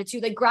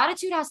gratitude, like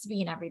gratitude has to be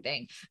in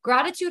everything.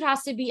 Gratitude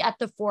has to be at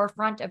the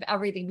forefront of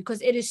everything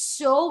because it is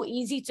so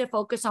easy to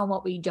focus on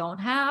what we don't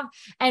have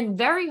and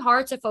very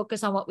hard to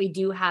focus on what we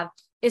do have,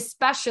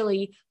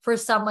 especially for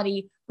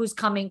somebody who's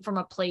coming from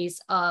a place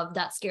of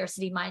that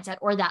scarcity mindset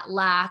or that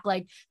lack.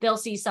 Like they'll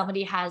see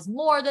somebody has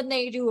more than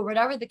they do or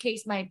whatever the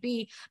case might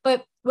be.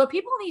 But what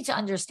people need to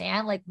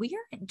understand, like we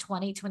are in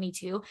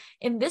 2022,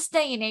 in this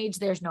day and age,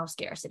 there's no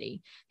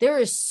scarcity. There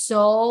is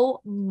so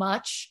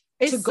much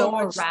to go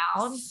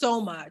around.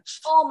 So much.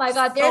 Oh my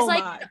God. There's so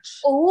like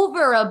much.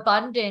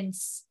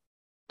 overabundance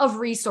of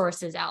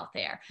resources out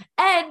there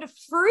and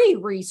free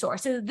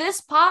resources.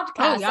 This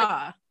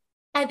podcast,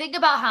 I think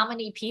about how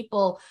many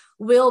people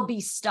will be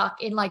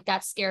stuck in like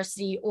that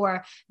scarcity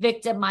or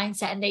victim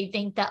mindset. And they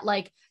think that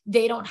like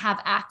they don't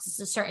have access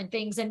to certain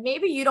things. And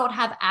maybe you don't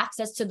have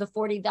access to the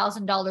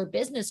 $40,000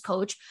 business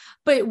coach,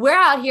 but we're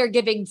out here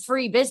giving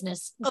free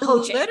business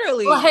coaching.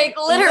 Literally. Like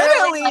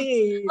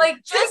literally.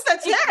 Like just the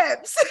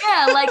tips.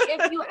 Yeah. Like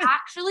if you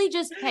actually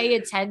just pay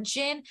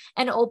attention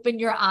and open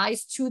your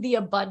eyes to the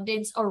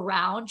abundance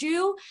around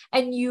you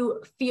and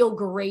you feel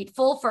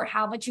grateful for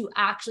how much you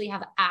actually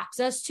have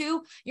access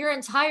to, your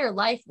entire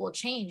life will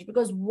change.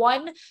 Because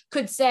one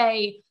could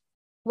say,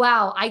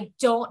 wow, I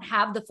don't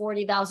have the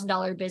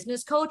 $40,000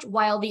 business coach,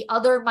 while the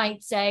other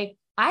might say,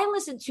 I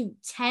listened to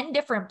 10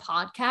 different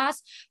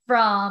podcasts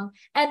from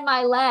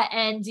Nicolette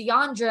and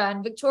Dheandra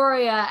and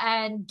Victoria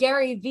and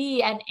Gary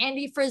Vee and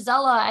Andy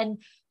Frisella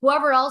and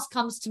whoever else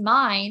comes to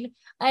mind.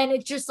 And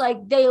it's just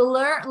like they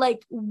learn,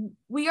 like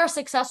we are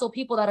successful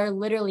people that are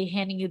literally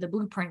handing you the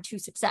blueprint to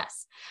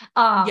success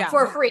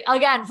for free.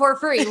 Again, for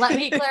free. Let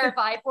me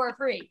clarify, for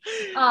free.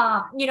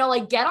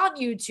 Like get on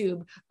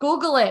YouTube,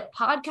 Google it,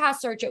 podcast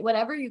search it,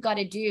 whatever you got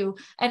to do,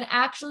 and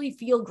actually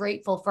feel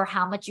grateful for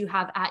how much you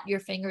have at your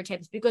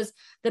fingertips, because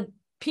the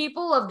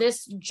people of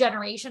this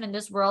generation in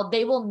this world,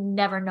 they will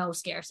never know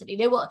scarcity.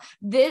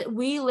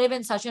 We live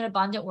in such an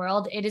abundant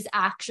world. It is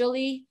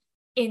actually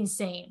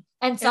insane.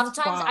 And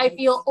sometimes I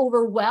feel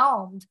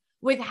overwhelmed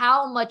with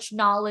how much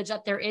knowledge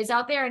that there is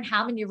out there and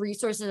how many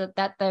resources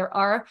that there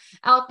are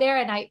out there.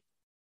 And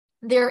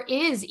there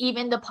is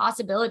even the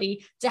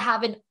possibility to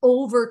have an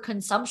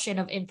overconsumption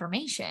of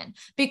information,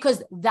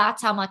 because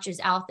that's how much is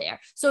out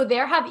there. So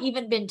there have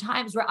even been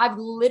times where I've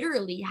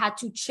literally had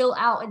to chill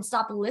out and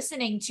stop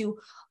listening to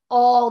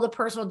all the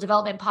personal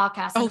development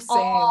podcasts and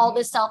all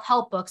the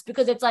self-help books,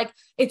 because it's like,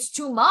 it's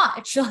too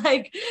much.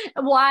 Like,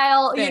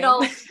 while,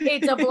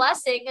 it's a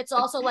blessing, it's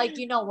also like,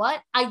 you know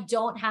what? I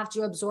don't have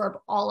to absorb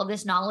all of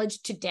this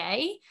knowledge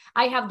today.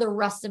 I have the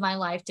rest of my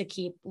life to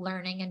keep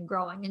learning and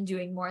growing and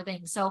doing more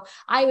things. So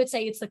I would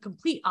say it's the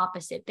complete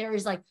opposite. There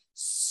is like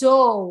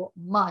so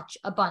much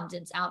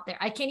abundance out there.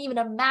 I can't even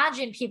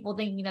imagine people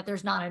thinking that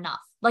there's not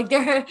enough. Like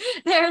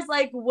there's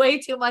like way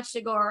too much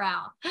to go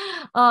around.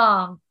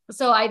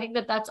 So I think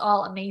that that's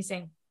all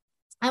amazing.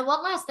 And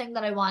one last thing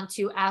that I want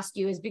to ask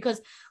you is, because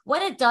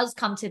when it does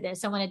come to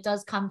this, and when it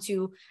does come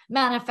to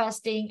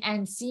manifesting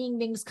and seeing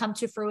things come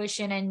to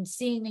fruition and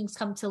seeing things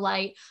come to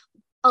light,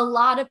 a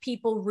lot of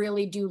people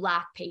really do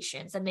lack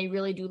patience and they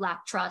really do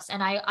lack trust.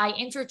 And I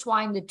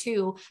intertwine the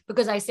two,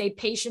 because I say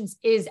patience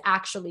is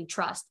actually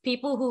trust.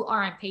 People who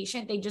aren't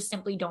patient, they just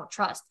simply don't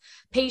trust.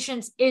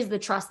 Patience is the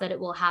trust that it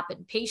will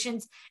happen.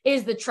 Patience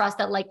is the trust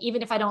that, like,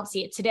 even if I don't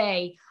see it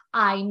today,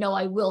 I know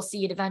I will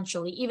see it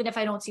eventually. Even if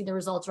I don't see the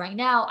results right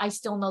now, I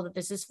still know that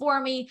this is for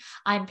me.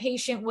 I'm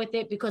patient with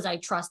it because I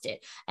trust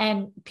it.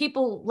 And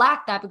people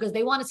lack that because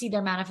they want to see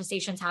their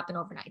manifestations happen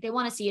overnight. They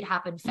want to see it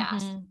happen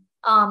fast.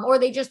 Or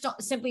they just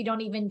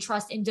don't even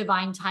trust in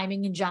divine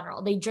timing in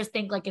general. They just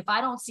think like, if I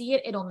don't see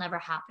it, it'll never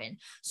happen.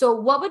 So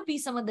what would be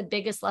some of the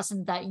biggest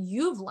lessons that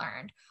you've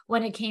learned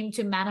when it came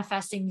to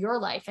manifesting your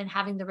life and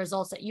having the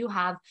results that you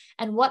have?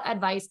 And what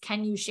advice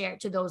can you share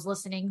to those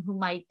listening who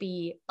might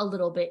be a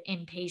little bit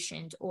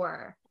impatient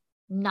or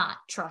not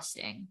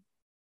trusting?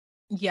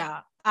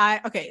 Yeah.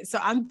 So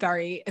I'm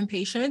very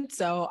impatient,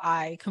 so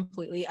I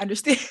completely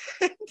understand.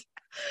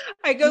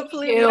 I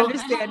completely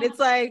understand. It's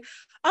like,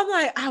 I'm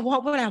like, I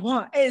want what I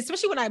want. And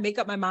especially when I make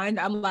up my mind,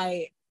 I'm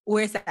like,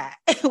 where's that?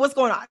 What's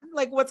going on?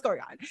 Like, what's going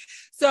on?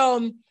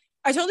 So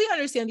I totally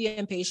understand the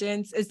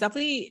impatience. It's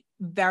definitely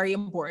very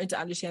important to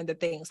understand that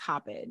things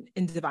happen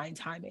in divine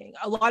timing.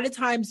 A lot of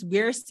times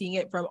we're seeing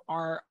it from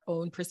our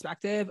own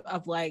perspective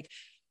of like,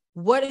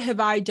 what have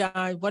I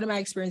done? What am I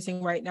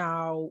experiencing right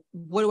now?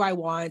 What do I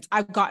want?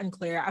 I've gotten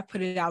clear. I've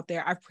put it out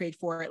there. I've prayed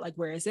for it. Like,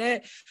 where is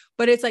it?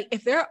 But it's like,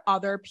 if there are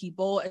other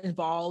people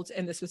involved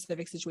in the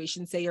specific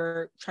situation, say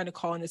you're trying to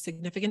call in a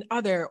significant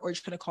other, or you're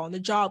trying to call in a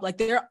job, like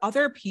there are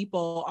other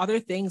people, other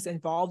things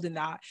involved in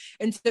that.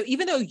 And so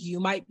even though you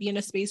might be in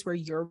a space where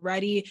you're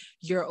ready,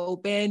 you're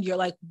open, you're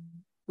like,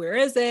 where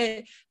is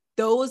it?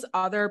 Those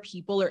other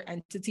people or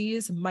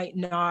entities might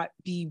not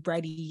be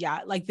ready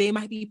yet. Like they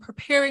might be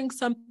preparing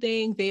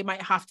something. They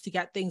might have to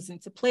get things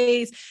into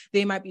place.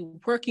 They might be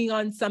working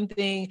on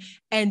something,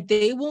 and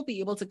they won't be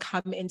able to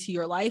come into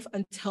your life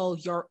until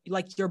you're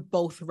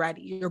both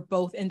ready. You're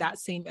both in that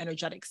same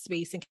energetic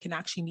space and can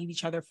actually meet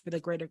each other for the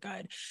greater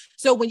good.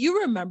 So when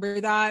you remember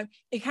that,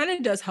 it kind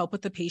of does help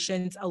with the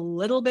patience a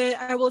little bit.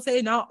 I will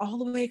say not all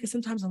the way, because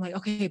sometimes I'm like,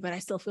 okay, but I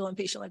still feel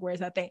impatient. Like,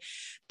 where's that thing?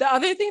 The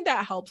other thing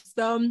that helps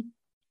them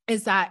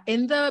is that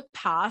in the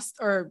past,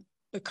 or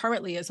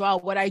currently as well,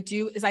 what I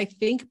do is I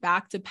think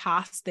back to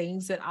past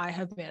things that I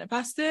have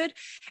manifested,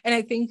 and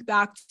I think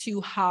back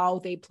to how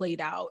they played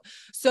out.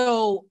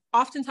 So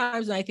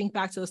oftentimes when I think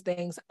back to those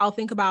things, I'll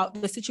think about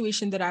the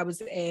situation that I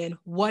was in,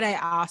 what I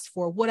asked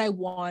for, what I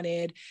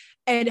wanted.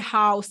 and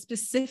how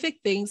specific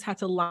things had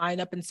to line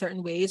up in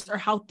certain ways, or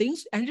how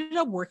things ended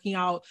up working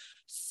out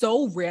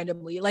so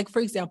randomly. Like, for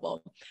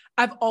example,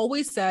 I've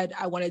always said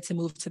I wanted to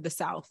move to the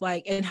South.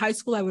 Like in high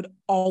school, I would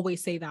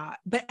always say that.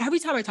 But every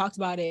time I talked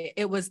about it,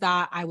 it was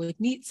that I would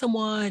meet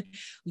someone,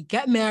 we'd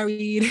get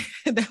married,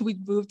 and then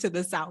we'd move to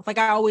the South. Like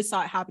I always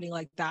saw it happening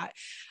like that.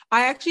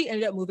 I actually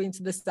ended up moving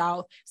to the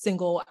South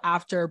single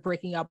after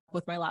breaking up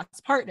with my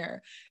last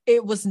partner.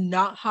 It was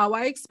not how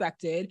I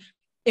expected.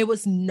 It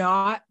was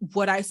not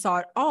what I saw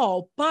at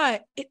all,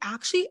 but it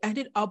actually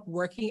ended up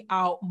working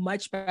out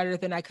much better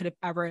than I could have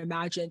ever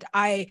imagined.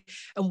 I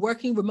am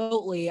working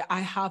remotely. I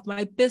have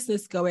my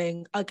business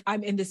going. Like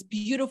I'm in this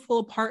beautiful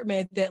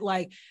apartment that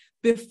like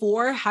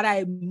before, had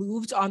I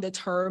moved on the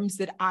terms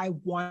that I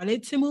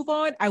wanted to move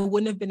on, I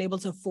wouldn't have been able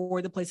to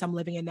afford the place I'm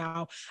living in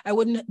now. I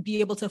wouldn't be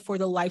able to afford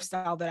the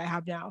lifestyle that I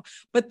have now.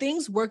 But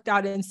things worked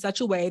out in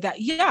such a way that,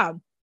 yeah,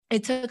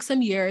 it took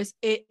some years.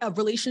 A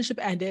relationship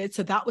ended.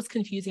 So that was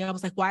confusing. I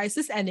was like, why is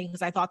this ending?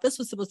 Because I thought this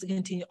was supposed to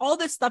continue. All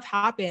this stuff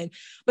happened.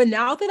 But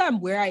now that I'm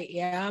where I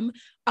am,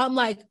 I'm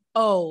like,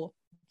 oh,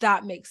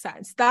 that makes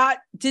sense. That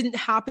didn't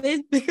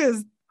happen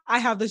because I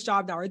have this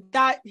job now, or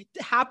that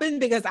happened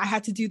because I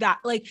had to do that.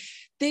 Like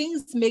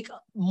things make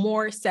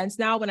more sense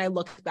now when I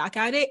look back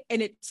at it.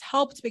 And it's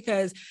helped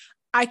because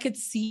I could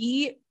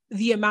see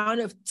the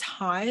amount of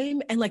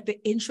time and like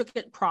the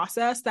intricate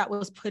process that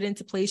was put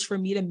into place for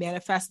me to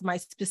manifest my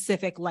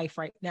specific life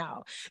right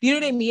now. You know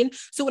what I mean?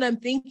 So when I'm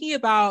thinking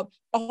about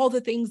all the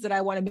things that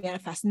I want to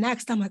manifest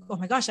next, I'm like, oh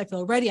my gosh, I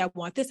feel ready. I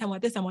want this. I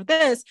want this. I want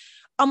this.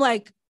 I'm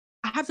like,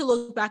 I have to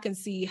look back and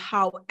see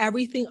how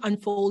everything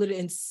unfolded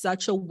in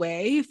such a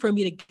way for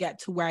me to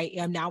get to where I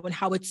am now, and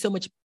how it's so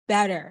much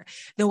better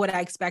than what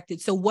I expected.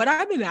 So what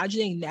I'm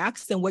imagining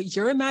next and what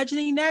you're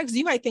imagining next,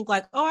 you might think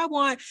like, oh,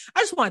 I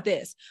just want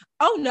this.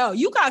 Oh no,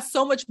 you got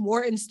so much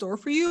more in store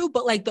for you.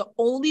 But like the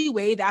only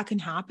way that can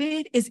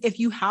happen is if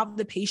you have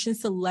the patience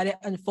to let it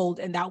unfold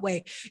in that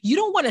way. You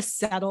don't want to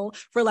settle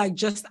for like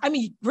just, I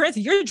mean, granted,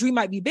 your dream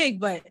might be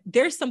big, but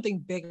there's something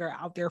bigger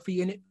out there for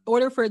you. And in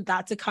order for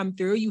that to come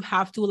through, you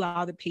have to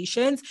allow the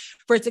patience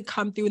for it to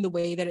come through in the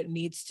way that it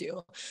needs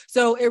to.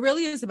 So it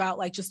really is about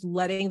like just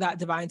letting that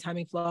divine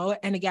timing flow.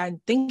 And again,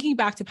 thinking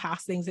back to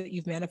past things that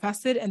you've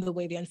manifested and the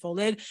way they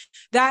unfolded,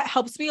 that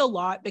helps me a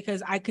lot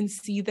because I can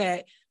see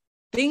that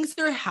things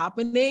are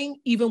happening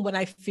even when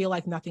I feel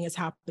like nothing is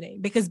happening.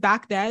 Because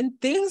back then,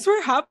 things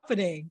were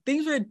happening.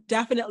 Things were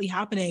definitely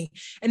happening.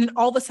 And then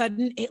all of a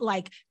sudden it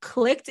like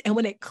clicked. And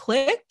when it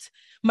clicked,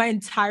 my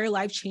entire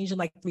life changed in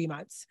like 3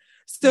 months.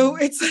 So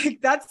it's like,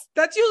 that's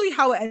usually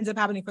how it ends up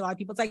happening for a lot of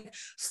people. It's like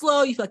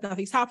slow, you feel like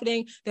nothing's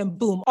happening, then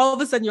boom, all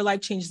of a sudden your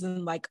life changes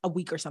in like a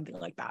week or something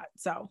like that.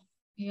 So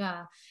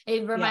yeah,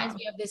 it reminds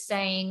me of this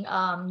saying,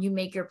 you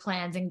make your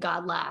plans and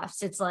God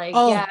laughs. It's like,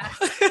 oh. yeah,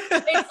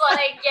 it's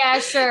like, yeah,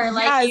 sure.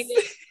 Like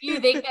Yes.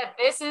 you think that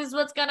this is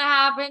what's going to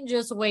happen.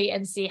 Just wait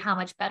and see how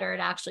much better it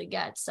actually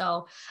gets.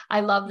 So I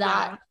love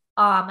that.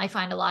 Yeah. I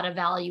find a lot of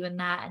value in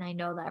that. And I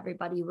know that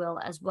everybody will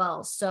as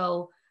well.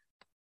 So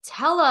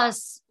tell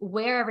us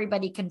where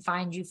everybody can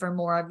find you for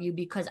more of you,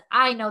 because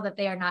I know that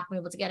they are not going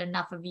to be able to get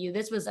enough of you.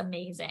 This was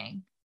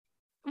amazing.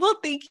 Well,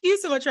 thank you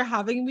so much for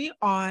having me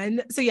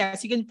on. So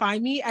yes, you can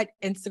find me at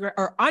Instagram,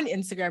 or on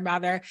Instagram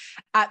rather,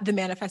 at The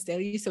Manifest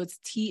Daily. So it's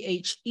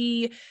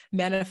THE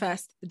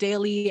Manifest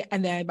Daily.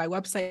 And then my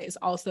website is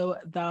also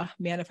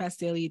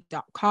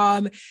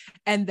themanifestdaily.com.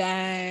 And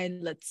then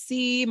let's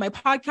see, my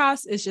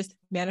podcast is just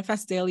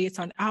Manifest Daily. It's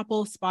on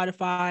Apple,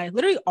 Spotify,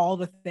 literally all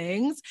the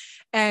things.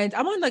 And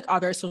I'm on like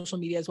other social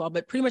media as well,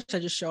 but pretty much I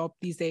just show up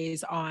these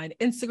days on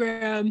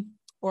Instagram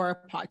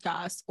or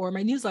podcast or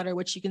my newsletter,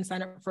 which you can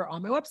sign up for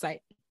on my website.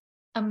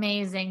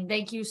 Amazing.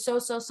 Thank you so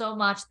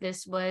much.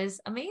 This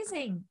was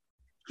amazing.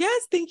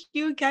 Yes, thank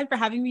you again for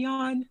having me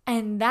on.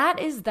 And that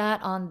is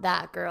that on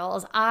that,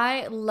 girls.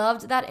 I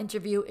loved that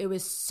interview. It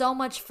was so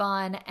much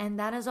fun. And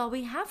that is all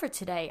we have for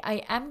today.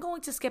 I am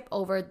going to skip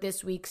over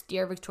this week's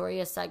Dear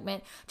Victoria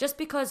segment just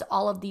because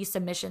all of these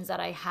submissions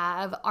that I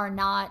have are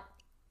not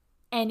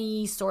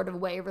any sort of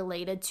way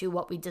related to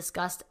what we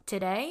discussed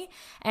today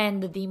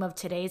and the theme of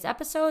today's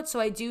episode. So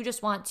I do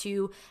just want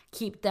to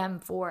keep them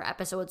for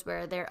episodes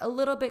where they're a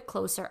little bit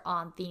closer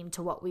on theme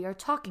to what we are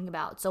talking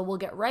about. So we'll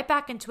get right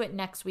back into it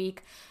next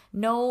week.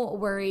 No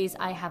worries.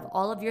 I have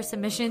all of your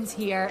submissions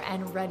here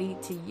and ready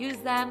to use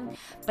them.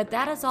 But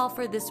that is all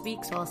for this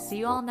week. So I'll see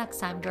you all next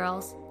time,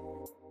 girls.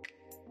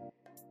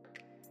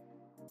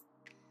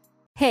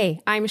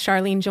 Hey, I'm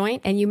Charlene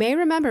Joint, and you may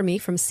remember me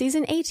from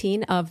season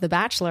 18 of The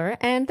Bachelor,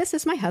 and this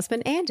is my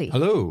husband, Andy.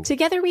 Hello.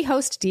 Together we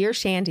host Dear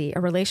Shandy, a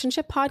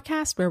relationship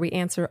podcast where we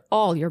answer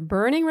all your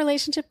burning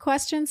relationship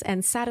questions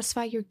and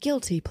satisfy your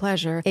guilty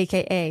pleasure,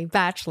 aka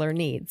Bachelor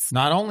needs.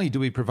 Not only do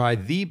we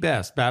provide the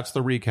best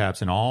Bachelor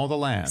recaps in all the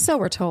land, So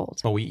we're told.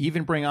 but we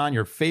even bring on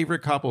your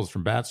favorite couples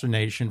from Bachelor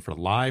Nation for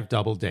live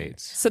double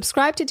dates.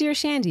 Subscribe to Dear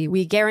Shandy.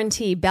 We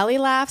guarantee belly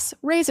laughs,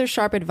 razor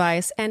sharp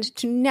advice, and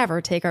to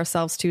never take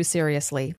ourselves too seriously.